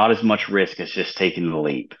not as much risk as just taking the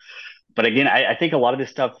leap. But again, I think a lot of this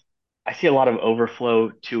stuff, I see a lot of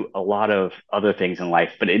overflow to a lot of other things in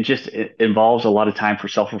life, but it involves a lot of time for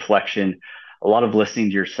self-reflection, a lot of listening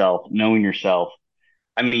to yourself, knowing yourself.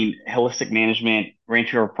 I mean, holistic management,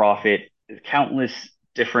 range over profit, countless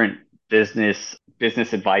different business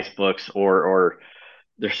advice books, or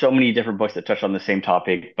there's so many different books that touch on the same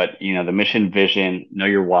topic, but the mission, vision, know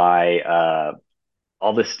your why,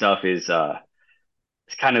 all this stuff is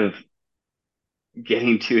it's kind of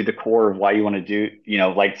getting to the core of why you want to do,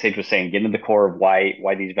 like Sage was saying, getting to the core of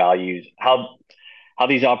why these values, how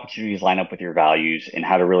these opportunities line up with your values, and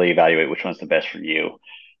how to really evaluate which one's the best for you.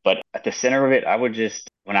 But at the center of it,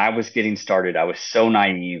 when I was getting started, I was so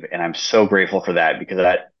naive, and I'm so grateful for that, because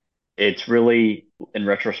it's really, in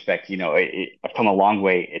retrospect, I've come a long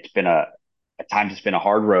way. At times it's been a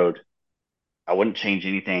hard road, I wouldn't change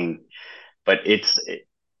anything, but it's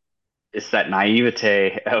that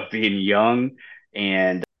naivete of being young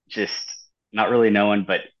and just not really knowing.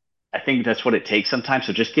 But I think that's what it takes sometimes.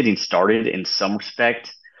 So just getting started in some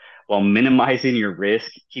respect while minimizing your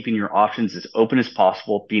risk, keeping your options as open as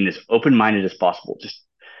possible, being as open-minded as possible. Just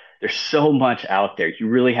there's so much out there. You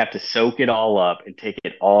really have to soak it all up and take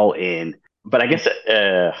it all in. But I guess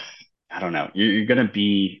I don't know. You're going to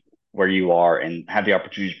be where you are and have the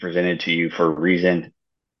opportunities presented to you for a reason.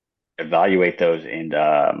 Evaluate those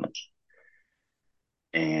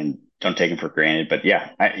and don't take them for granted. But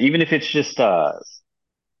yeah, even if it's just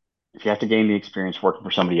if you have to gain the experience working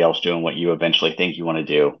for somebody else doing what you eventually think you want to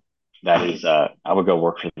do, that is I would go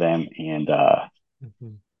work for them Mhm.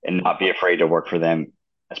 and not be afraid to work for them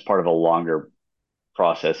as part of a longer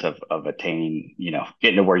process of attaining,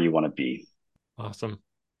 getting to where you want to be. Awesome.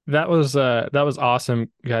 That was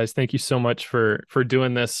awesome, guys. Thank you so much for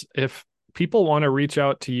doing this. If people want to reach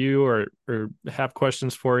out to you or have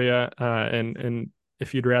questions for you, and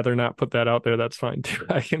if you'd rather not put that out there, that's fine too.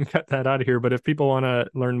 I can cut that out of here. But if people want to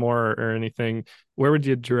learn more or anything, where would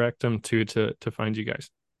you direct them to find you guys?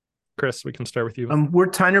 Chris, we can start with you. We're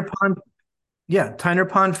Tyner Pond. Yeah, Tyner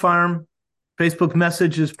Pond Farm. Facebook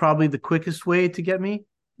message is probably the quickest way to get me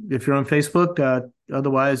if you're on Facebook.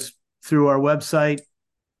 Otherwise, through our website,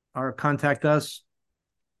 our contact us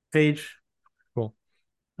page. Cool.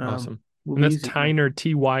 Awesome. We'll And that's easy. Tyner,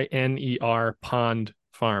 Tyner Pond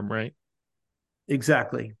Farm, right?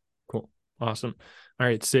 Exactly. Cool. Awesome. All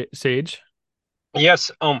right, Sage.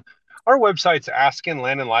 Yes. Our website's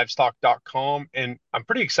askinlandandlivestock.com, and I'm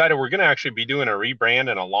pretty excited. We're going to actually be doing a rebrand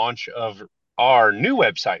and a launch of our new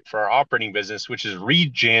website for our operating business, which is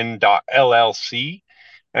regen.llc.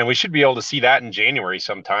 And we should be able to see that in January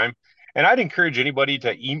sometime. And I'd encourage anybody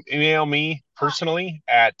to email me personally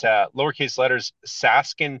at lowercase letters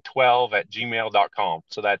saskin12@gmail.com.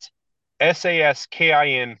 So that's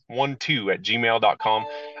SASKIN12@gmail.com.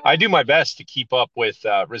 I do my best to keep up with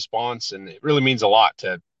response, and it really means a lot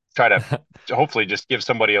to try to hopefully just give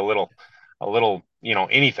somebody a little,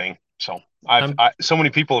 anything. So so many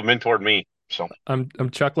people have mentored me. So I'm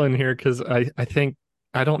chuckling here because I think,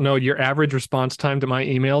 I don't know, your average response time to my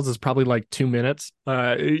emails is probably like 2 minutes.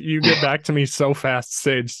 You get back to me so fast,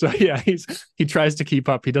 Sage. So yeah, he tries to keep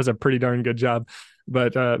up. He does a pretty darn good job.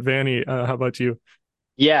 But Vannie, how about you?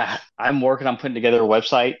 Yeah, I'm working on putting together a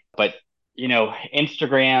website, but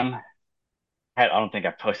Instagram. I don't think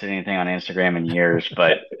I've posted anything on Instagram in years,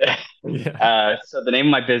 but Yeah. so the name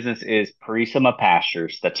of my business is Purisima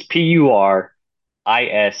Pastures. That's Purisima,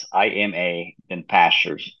 then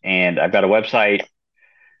Pastures, and I've got a website.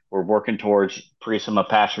 We're working towards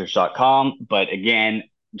PurisimaPastures.com, but again,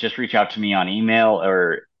 just reach out to me on email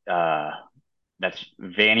or that's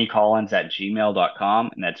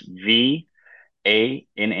VannieCollins@gmail.com, and that's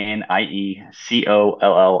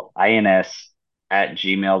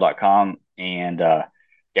VANNIECOLLINS@gmail.com. And I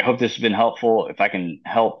hope this has been helpful. If I can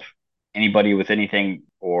help anybody with anything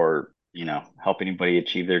or, help anybody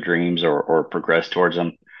achieve their dreams or progress towards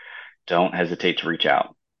them, don't hesitate to reach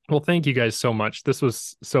out. Well, thank you guys so much. This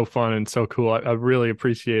was so fun and so cool. I really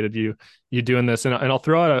appreciated you doing this. And I'll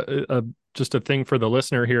throw out just a thing for the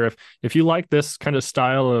listener here. If you like this kind of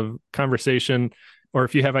style of conversation, or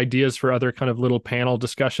if you have ideas for other kind of little panel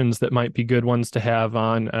discussions that might be good ones to have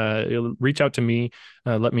on, reach out to me.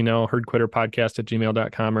 Let me know,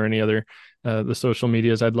 herdquitterpodcast@gmail.com or any other the social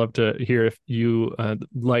medias. I'd love to hear if you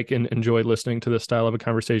like and enjoy listening to this style of a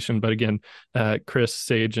conversation. But again, Chris,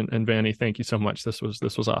 Sage, and Vannie, thank you so much. This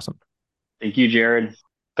was awesome. Thank you, Jared.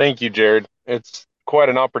 thank you, Jared. It's quite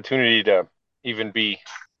an opportunity to even be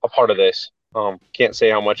a part of this. Can't say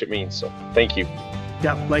how much it means. So thank you.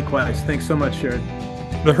 Yeah, likewise. Thanks so much, Jared.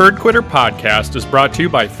 The Herd Quitter podcast is brought to you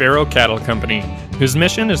by Faro Cattle Company, whose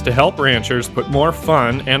mission is to help ranchers put more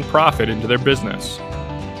fun and profit into their business.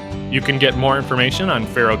 You can get more information on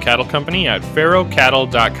Faro Cattle Company at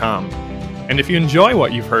farocattle.com. And if you enjoy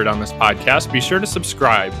what you've heard on this podcast, be sure to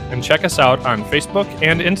subscribe and check us out on Facebook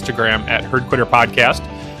and Instagram at Herd Quitter Podcast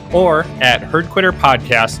or at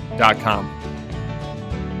herdquitterpodcast.com.